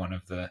October is one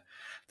of the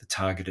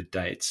targeted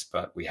dates,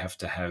 but we have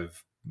to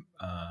have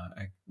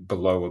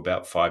below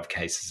about 5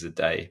 cases a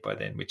day by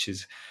then, which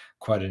is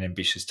quite an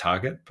ambitious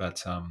target,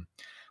 but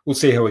we'll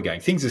see how we're going.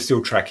 Things are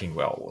still tracking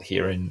well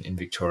here in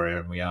Victoria,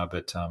 and we are,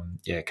 but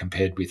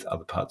compared with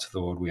other parts of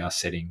the world, we are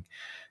setting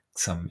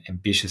some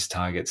ambitious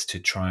targets to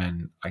try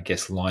and, I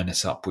guess, line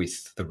us up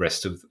with the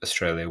rest of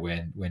Australia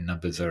when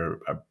numbers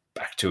are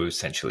back to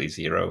essentially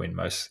zero in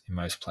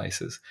most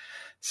places.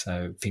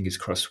 So fingers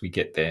crossed we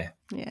get there.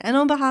 Yeah, and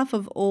on behalf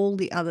of all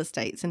the other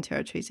states and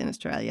territories in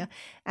Australia,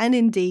 and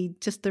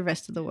indeed just the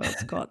rest of the world,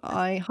 Scott,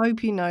 I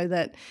hope you know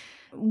that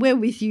we're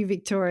with you,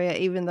 Victoria,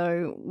 even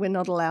though we're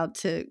not allowed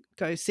to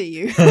go see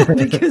you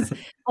because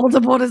all the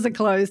borders are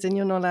closed and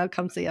you're not allowed to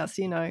come see us.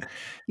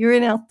 You're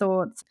in our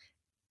thoughts.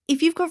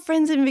 If you've got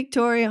friends in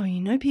Victoria or you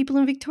know people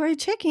in Victoria,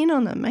 check in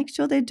on them. Make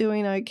sure they're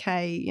doing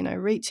okay.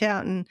 Reach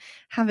out and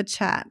have a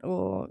chat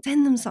or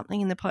send them something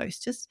in the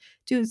post. Just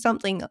do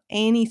something,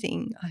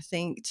 anything, I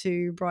think,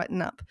 to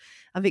brighten up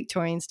a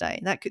Victorian's Day.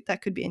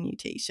 That could be a new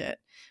T-shirt.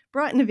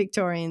 Brighten a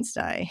Victorian's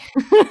Day.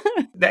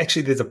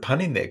 Actually, there's a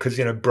pun in there because,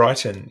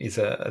 Brighton is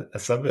a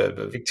suburb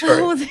of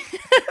Victoria.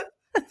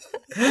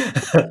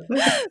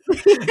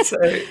 So,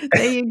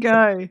 there you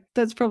go.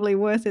 That's probably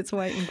worth its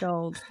weight in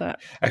gold.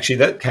 Actually,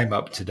 that came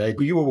up today.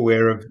 Were you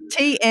aware of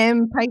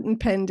TM patent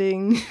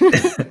pending?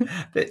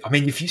 I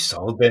mean, if you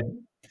sold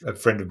them, a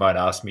friend of mine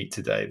asked me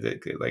today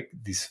that like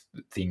this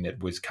thing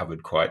that was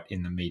covered quite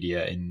in the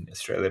media in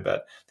Australia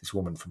about this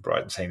woman from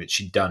Brighton saying that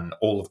she'd done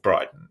all of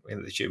Brighton.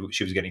 She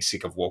was getting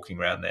sick of walking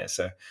around there.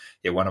 So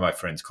yeah, one of my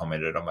friends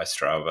commented on my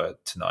Strava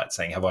tonight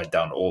saying, "Have I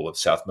done all of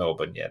South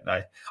Melbourne yet?"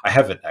 And I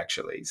haven't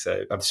actually.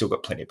 So I've still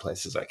got plenty of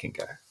places I can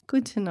go.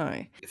 Good to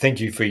know. Thank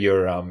you for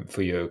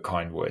your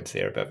kind words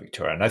there about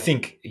Victoria. And I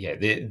think,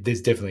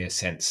 there's definitely a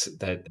sense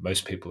that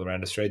most people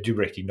around Australia do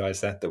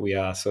recognise that we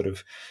are sort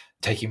of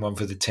taking one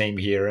for the team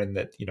here, and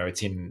that,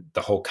 it's in the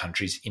whole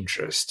country's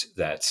interest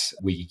that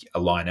we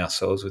align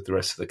ourselves with the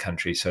rest of the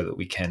country so that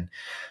we can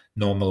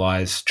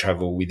normalise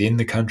travel within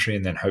the country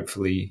and then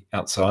hopefully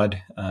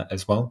outside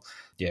as well.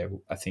 Yeah,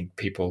 I think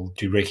people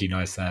do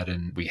recognise that,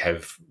 and we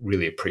have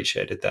really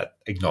appreciated that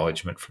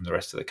acknowledgement from the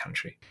rest of the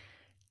country.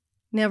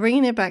 Now,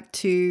 bringing it back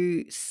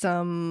to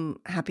some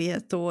happier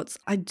thoughts,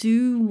 I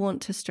do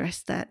want to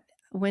stress that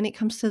when it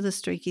comes to the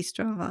Streaky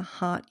Strava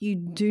heart, you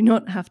do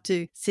not have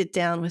to sit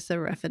down with the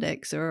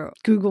Refidex or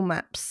Google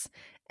Maps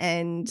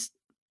and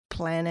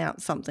plan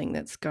out something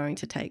that's going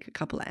to take a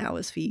couple of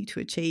hours for you to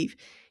achieve.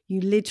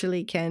 You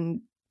literally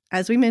can,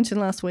 as we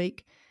mentioned last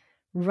week,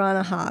 run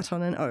a heart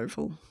on an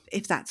oval.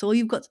 If that's all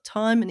you've got the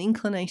time and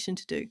inclination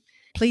to do,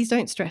 please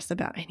don't stress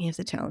about any of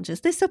the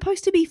challenges. They're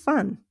supposed to be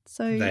fun.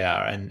 So they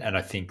are, and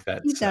I think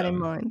that's keep that in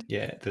mind.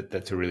 Yeah,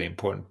 that's a really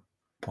important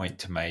point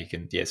to make.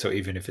 And yeah, so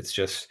even if it's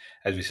just,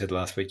 as we said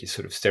last week, your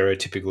sort of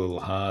stereotypical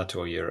little heart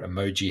or your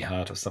emoji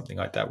heart or something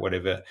like that,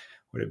 whatever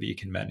you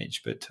can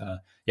manage. But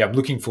I'm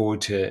looking forward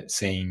to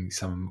seeing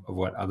some of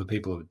what other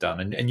people have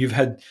done. And you've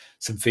had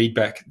some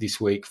feedback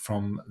this week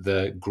from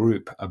the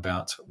group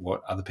about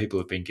what other people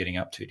have been getting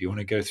up to. Do you want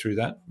to go through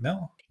that,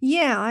 Mel?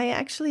 Yeah, I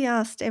actually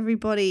asked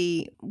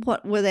everybody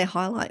what were their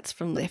highlights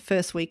from their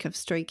first week of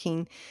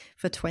streaking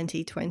for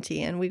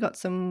 2020, and we got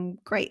some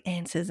great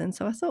answers. And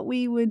so I thought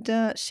we would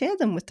share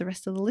them with the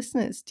rest of the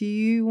listeners. Do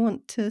you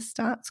want to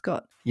start,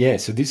 Scott? Yeah,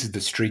 so this is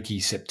the Streaky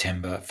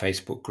September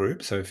Facebook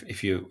group. So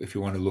if you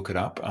want to look it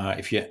up,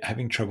 if you're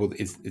having trouble,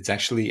 it's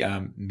actually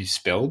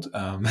misspelled.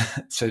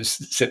 So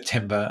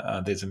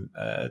September, there's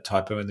a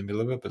typo in the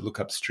middle of it, but look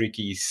up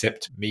Streaky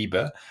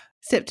September.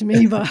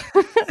 September,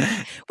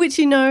 which,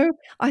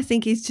 I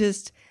think is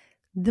just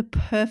the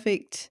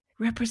perfect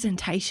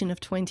representation of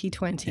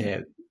 2020.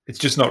 Yeah, it's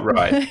just not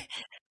right.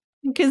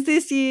 Because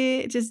this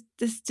year,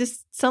 there's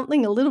just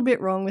something a little bit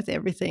wrong with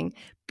everything.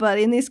 But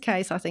in this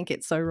case, I think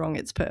it's so wrong,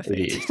 it's perfect.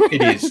 It is.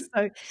 It is.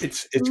 So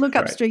It's look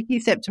up great. Streaky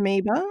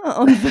September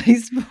on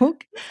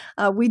Facebook.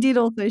 We did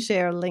also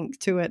share a link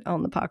to it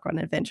on the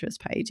Parkrun Adventurers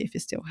page if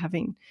you're still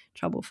having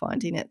trouble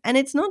finding it. And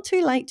it's not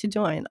too late to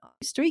join.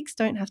 Streaks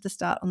don't have to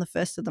start on the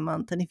first of the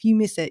month. And if you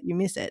miss it, you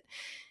miss it.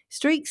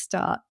 Streaks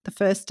start the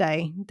first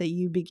day that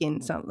you begin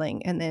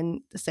something, and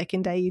then the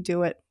second day you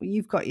do it,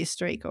 you've got your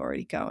streak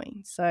already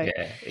going. So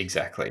Yeah,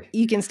 exactly.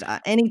 you can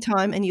start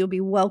anytime and you'll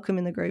be welcome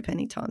in the group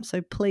anytime.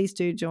 So please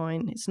do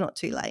join. It's not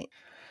too late.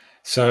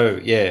 So,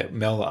 yeah,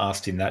 Mel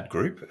asked in that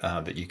group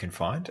that you can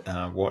find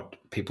what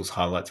people's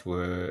highlights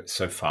were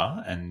so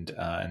far, and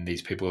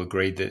these people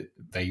agreed that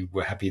they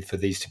were happy for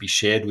these to be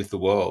shared with the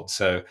world.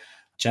 So,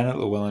 Janet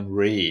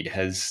Llewellyn-Reid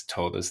has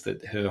told us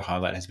that her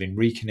highlight has been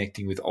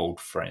reconnecting with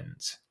old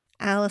friends.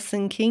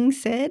 Alison King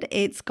said,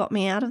 "It's got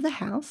me out of the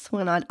house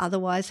when I'd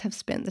otherwise have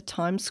spent the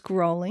time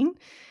scrolling,"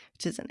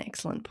 which is an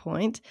excellent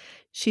point.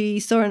 She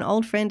saw an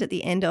old friend at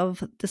the end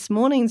of this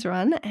morning's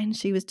run, and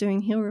she was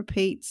doing hill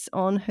repeats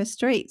on her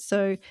street.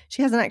 So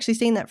she hasn't actually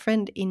seen that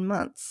friend in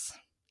months.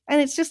 And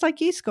it's just like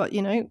you, Scott,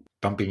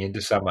 Bumping into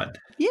someone.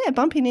 Yeah,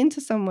 bumping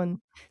into someone.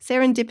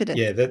 Serendipitous.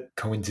 Yeah, that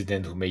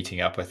coincidental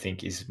meeting up, I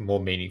think, is more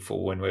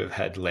meaningful when we've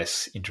had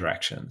less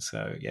interaction.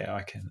 So, yeah,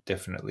 I can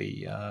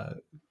definitely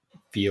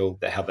feel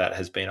how that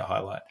has been a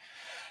highlight.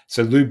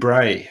 So Lou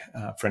Bray,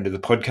 friend of the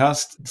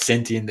podcast,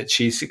 sent in that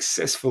she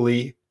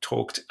successfully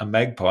talked a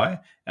magpie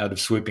out of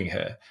swooping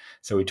her.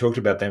 So we talked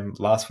about them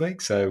last week.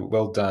 So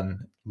well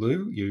done,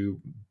 Lou, you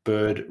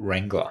bird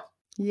wrangler.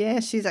 Yeah,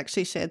 she's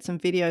actually shared some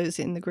videos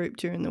in the group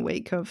during the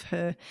week of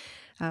her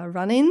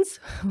run-ins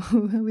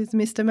with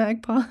Mr.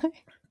 Magpie.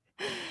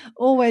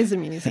 Always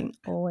amusing,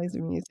 always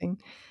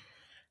amusing.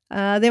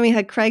 Then we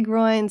had Craig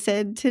Ryan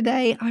said,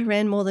 "Today I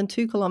ran more than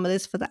 2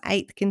 kilometres for the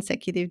 8th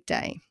consecutive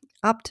day,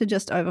 up to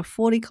just over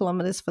 40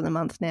 kilometres for the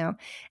month now,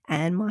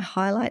 and my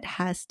highlight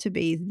has to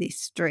be this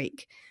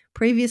streak.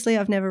 Previously,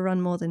 I've never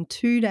run more than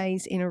 2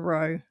 days in a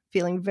row,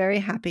 feeling very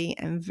happy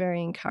and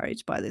very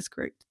encouraged by this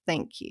group.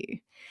 Thank you."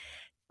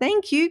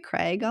 Thank you,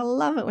 Craig. I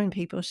love it when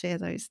people share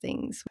those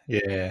things.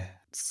 Yeah.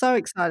 So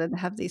excited to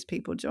have these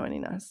people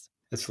joining us.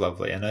 It's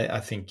lovely. And I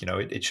think,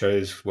 it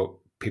shows what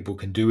people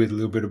can do with a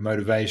little bit of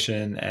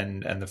motivation,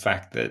 and the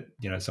fact that,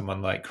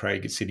 someone like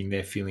Craig is sitting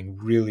there feeling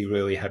really,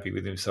 really happy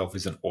with himself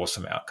is an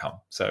awesome outcome.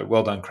 So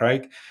well done,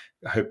 Craig.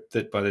 I hope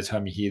that by the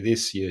time you hear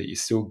this, you're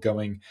still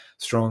going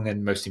strong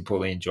and most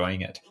importantly,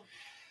 enjoying it.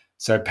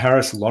 So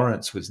Paris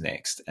Lawrence was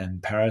next,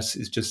 and Paris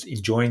is just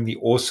enjoying the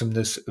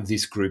awesomeness of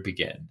this group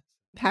again.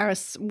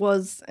 Paris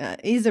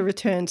is a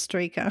returned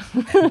streaker.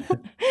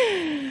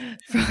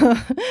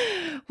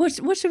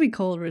 What should we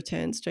call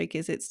return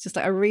streakers? It's just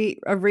like a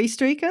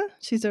re-streaker.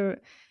 She's a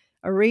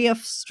re-off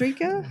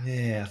streaker.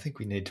 Yeah, I think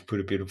we need to put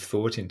a bit of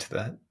thought into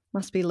that.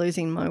 Must be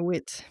losing my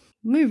wit.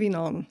 Moving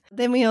on.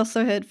 Then we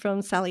also heard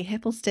from Sally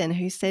Heppelston,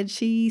 who said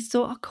she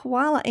saw a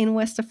koala in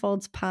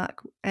Westerfolds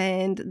Park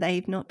and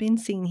they've not been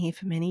seen here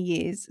for many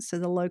years, so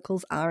the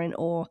locals are in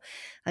awe.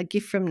 A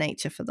gift from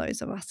nature for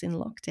those of us in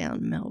lockdown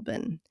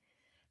Melbourne.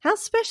 How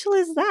special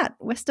is that?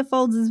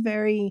 Westerfolds is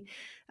very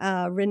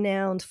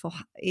renowned for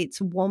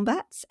its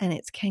wombats and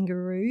its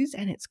kangaroos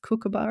and its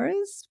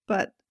kookaburras,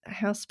 but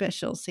how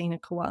special seeing a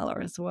koala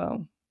as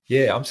well.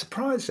 Yeah, I'm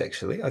surprised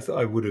actually. I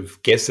thought I would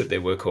have guessed that there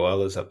were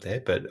koalas up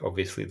there, but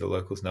obviously the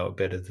locals know it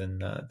better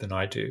than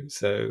I do.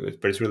 So,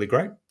 but it's really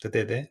great that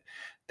they're there.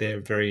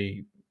 They're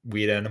very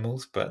weird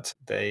animals, but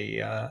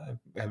they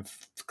have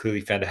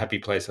clearly found a happy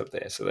place up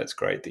there. So that's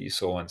great that you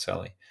saw one,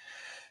 Sally.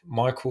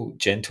 Michael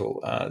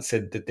Gentle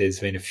said that there's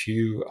been a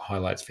few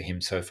highlights for him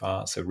so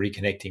far. So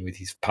reconnecting with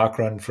his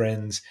parkrun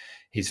friends,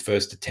 his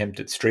first attempt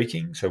at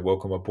streaking. So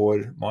welcome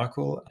aboard,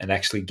 Michael, and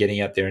actually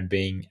getting out there and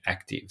being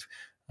active.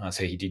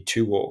 So he did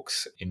 2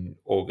 walks in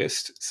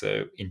August,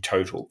 so in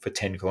total for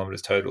 10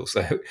 kilometres total.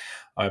 So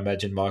I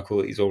imagine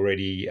Michael is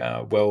already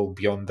well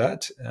beyond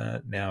that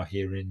now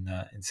here in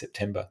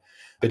September.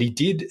 But he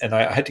did, and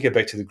I had to go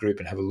back to the group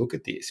and have a look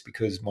at this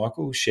because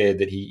Michael shared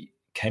that he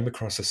came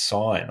across a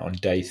sign on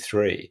day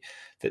 3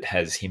 that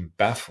has him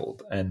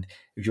baffled. And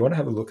if you want to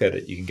have a look at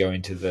it, you can go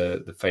into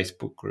the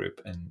Facebook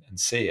group and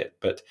see it.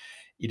 But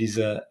it is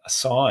a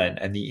sign,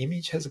 and the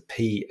image has a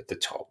P at the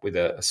top with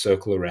a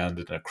circle around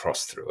it and a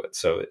cross through it.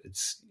 So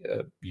it's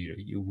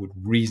you would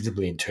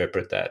reasonably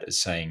interpret that as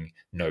saying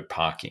no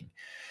parking.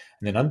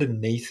 And then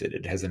underneath it,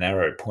 it has an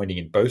arrow pointing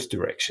in both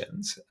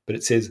directions, but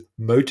it says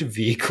motor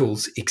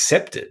vehicles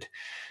accepted.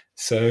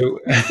 So,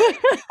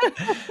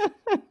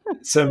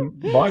 so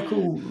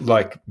Michael,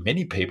 like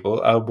many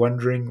people, are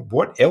wondering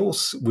what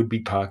else would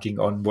be parking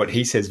on what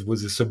he says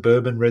was a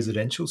suburban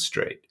residential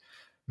street.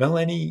 Mel,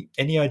 any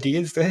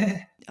ideas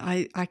there?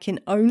 I can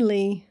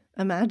only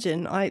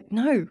imagine.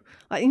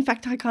 In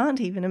fact, I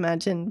can't even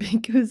imagine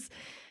because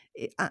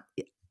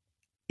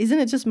isn't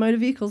it just motor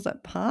vehicles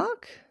that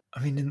park?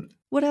 I mean,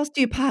 what else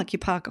do you park? You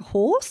park a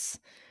horse?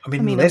 I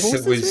mean, a unless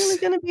horse it was is really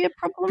going to be a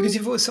problem. Because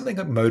if it was something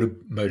like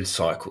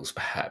motorcycles,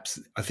 perhaps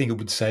I think it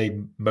would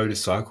say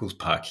motorcycles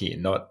park here,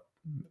 not.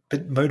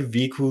 But motor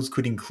vehicles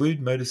could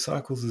include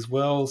motorcycles as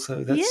well.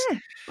 So that's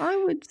I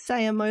would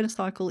say a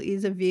motorcycle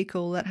is a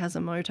vehicle that has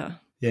a motor.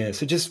 Yeah.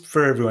 So just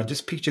for everyone,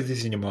 just picture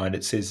this in your mind.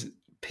 It says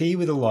P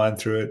with a line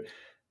through it.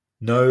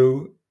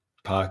 No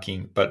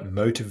parking, but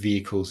motor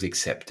vehicles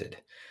accepted.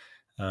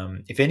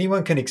 If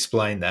anyone can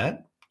explain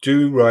that,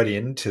 do write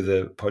in to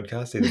the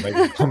podcast. Either make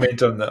a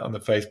comment on the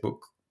Facebook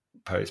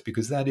post,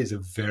 because that is a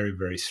very,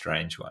 very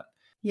strange one.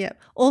 Yeah.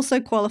 Also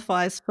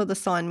qualifies for the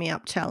Sign Me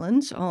Up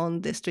challenge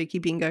on the Streaky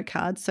Bingo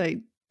card. So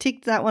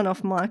tick that one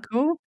off,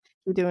 Michael.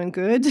 You're doing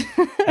good.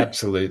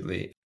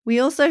 Absolutely. We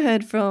also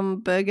heard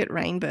from Birgit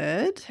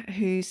Rainbird,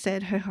 who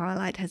said her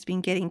highlight has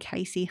been getting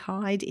Casey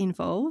Hyde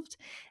involved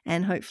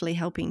and hopefully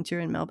helping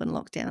during Melbourne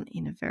lockdown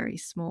in a very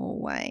small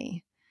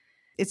way.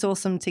 It's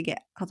awesome to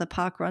get other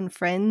parkrun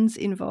friends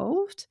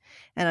involved.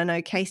 And I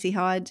know Casey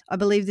Hyde, I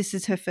believe this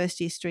is her first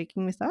year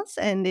streaking with us,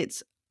 and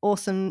it's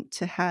awesome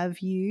to have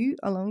you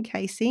along,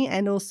 Casey,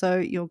 and also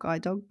your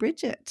guide dog,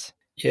 Bridget.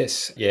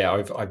 Yes. Yeah,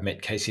 I've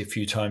met Casey a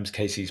few times.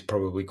 Casey's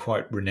probably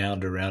quite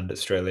renowned around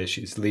Australia.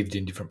 She's lived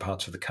in different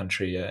parts of the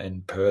country,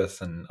 in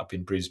Perth and up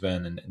in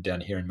Brisbane and down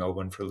here in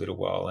Melbourne for a little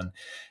while. And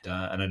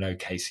I know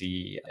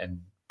Casey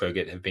and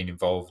Birgit have been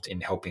involved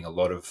in helping a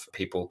lot of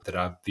people that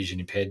are vision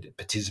impaired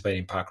participate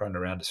in parkrun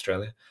around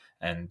Australia.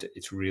 And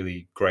it's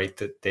really great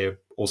that they're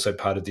also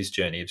part of this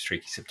journey of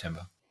Streaky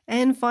September.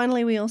 And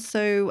finally, we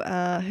also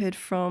heard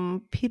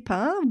from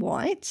Pippa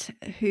White,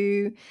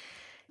 who...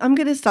 I'm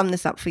going to sum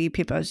this up for you,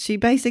 Pippa. She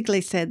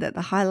basically said that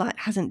the highlight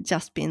hasn't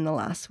just been the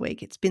last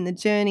week. It's been the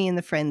journey and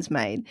the friends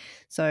made.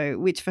 So,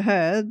 which for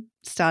her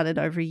started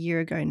over a year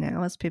ago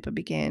now as Pippa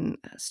began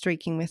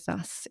streaking with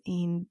us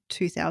in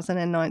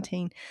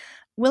 2019.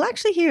 We'll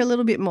actually hear a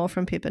little bit more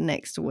from Pippa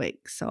next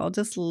week. So I'll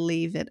just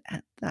leave it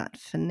at that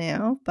for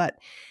now. But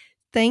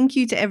thank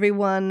you to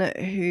everyone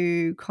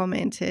who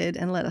commented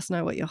and let us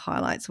know what your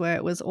highlights were.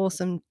 It was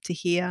awesome to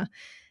hear.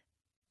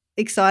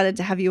 Excited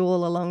to have you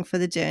all along for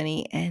the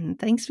journey, and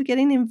thanks for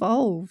getting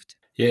involved.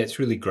 Yeah, it's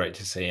really great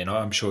to see, and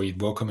I'm sure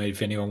you'd welcome it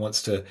if anyone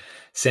wants to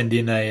send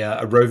in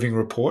a roving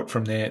report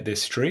from their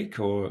streak,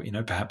 or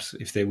perhaps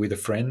if they're with a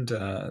friend,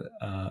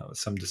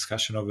 some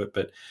discussion of it.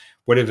 But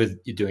whatever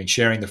you're doing,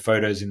 sharing the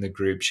photos in the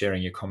group,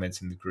 sharing your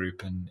comments in the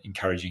group, and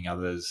encouraging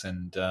others,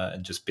 and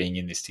just being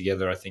in this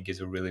together, I think is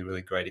a really,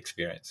 really great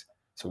experience.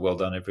 So well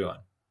done,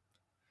 everyone.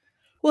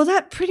 Well,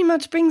 that pretty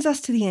much brings us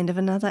to the end of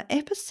another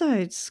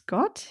episode,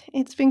 Scott.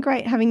 It's been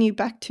great having you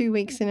back 2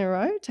 weeks in a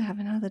row to have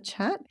another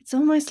chat. It's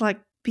almost like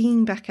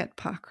being back at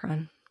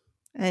parkrun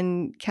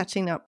and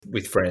catching up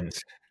with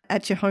friends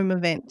at your home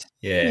event.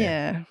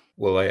 Yeah.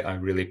 Well, I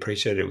really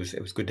appreciate it.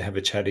 It was good to have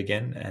a chat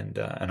again, and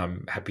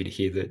I'm happy to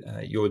hear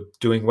that you're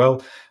doing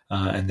well,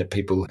 and that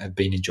people have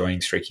been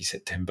enjoying Streaky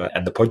September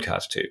and the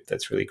podcast too.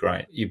 That's really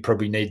great. You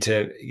probably need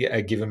to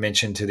give a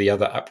mention to the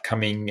other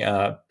upcoming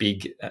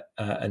big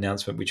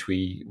announcement, which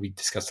we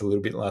discussed a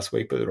little bit last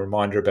week, but a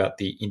reminder about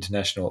the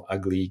International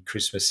Ugly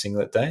Christmas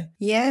Singlet Day.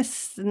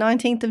 Yes, the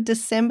 19th of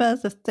December,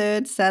 the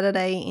third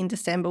Saturday in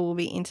December, will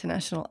be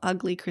International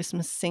Ugly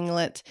Christmas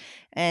Singlet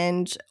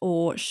and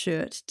or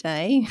Shirt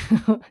Day.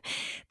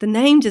 The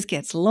name just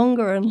gets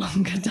longer and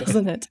longer,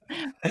 doesn't it?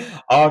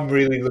 I'm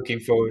really looking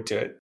forward to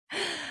it.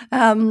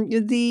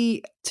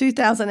 The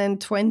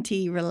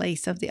 2020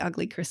 release of the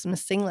Ugly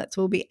Christmas Singlets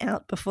will be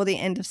out before the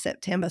end of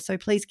September, so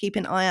please keep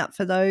an eye out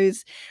for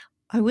those.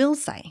 I will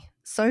say,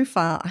 so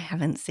far I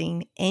haven't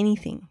seen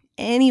anything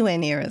anywhere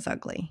near as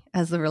ugly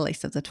as the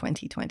release of the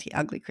 2020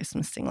 Ugly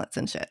Christmas Singlets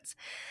and shirts.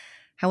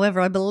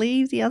 However, I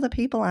believe the other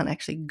people aren't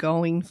actually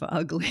going for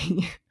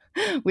ugly,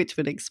 which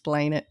would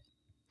explain it.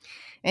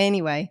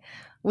 Anyway,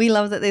 we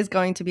love that there's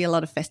going to be a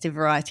lot of festive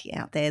variety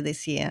out there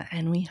this year,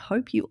 and we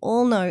hope you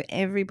all know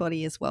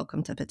everybody is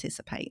welcome to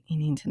participate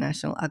in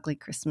International Ugly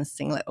Christmas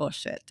Singlet or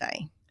Shirt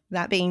Day.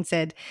 That being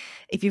said,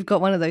 if you've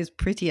got one of those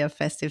prettier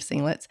festive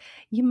singlets,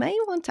 you may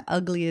want to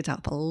ugly it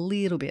up a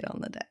little bit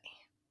on the day.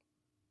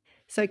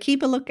 So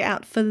keep a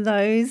lookout for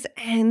those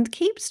and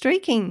keep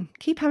streaking,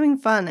 keep having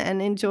fun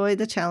and enjoy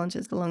the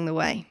challenges along the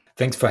way.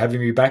 Thanks for having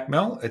me back,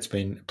 Mel. It's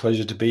been a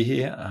pleasure to be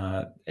here.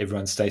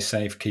 Everyone stay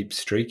safe, keep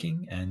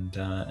streaking, and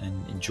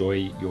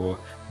enjoy your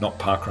not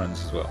park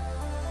runs as well.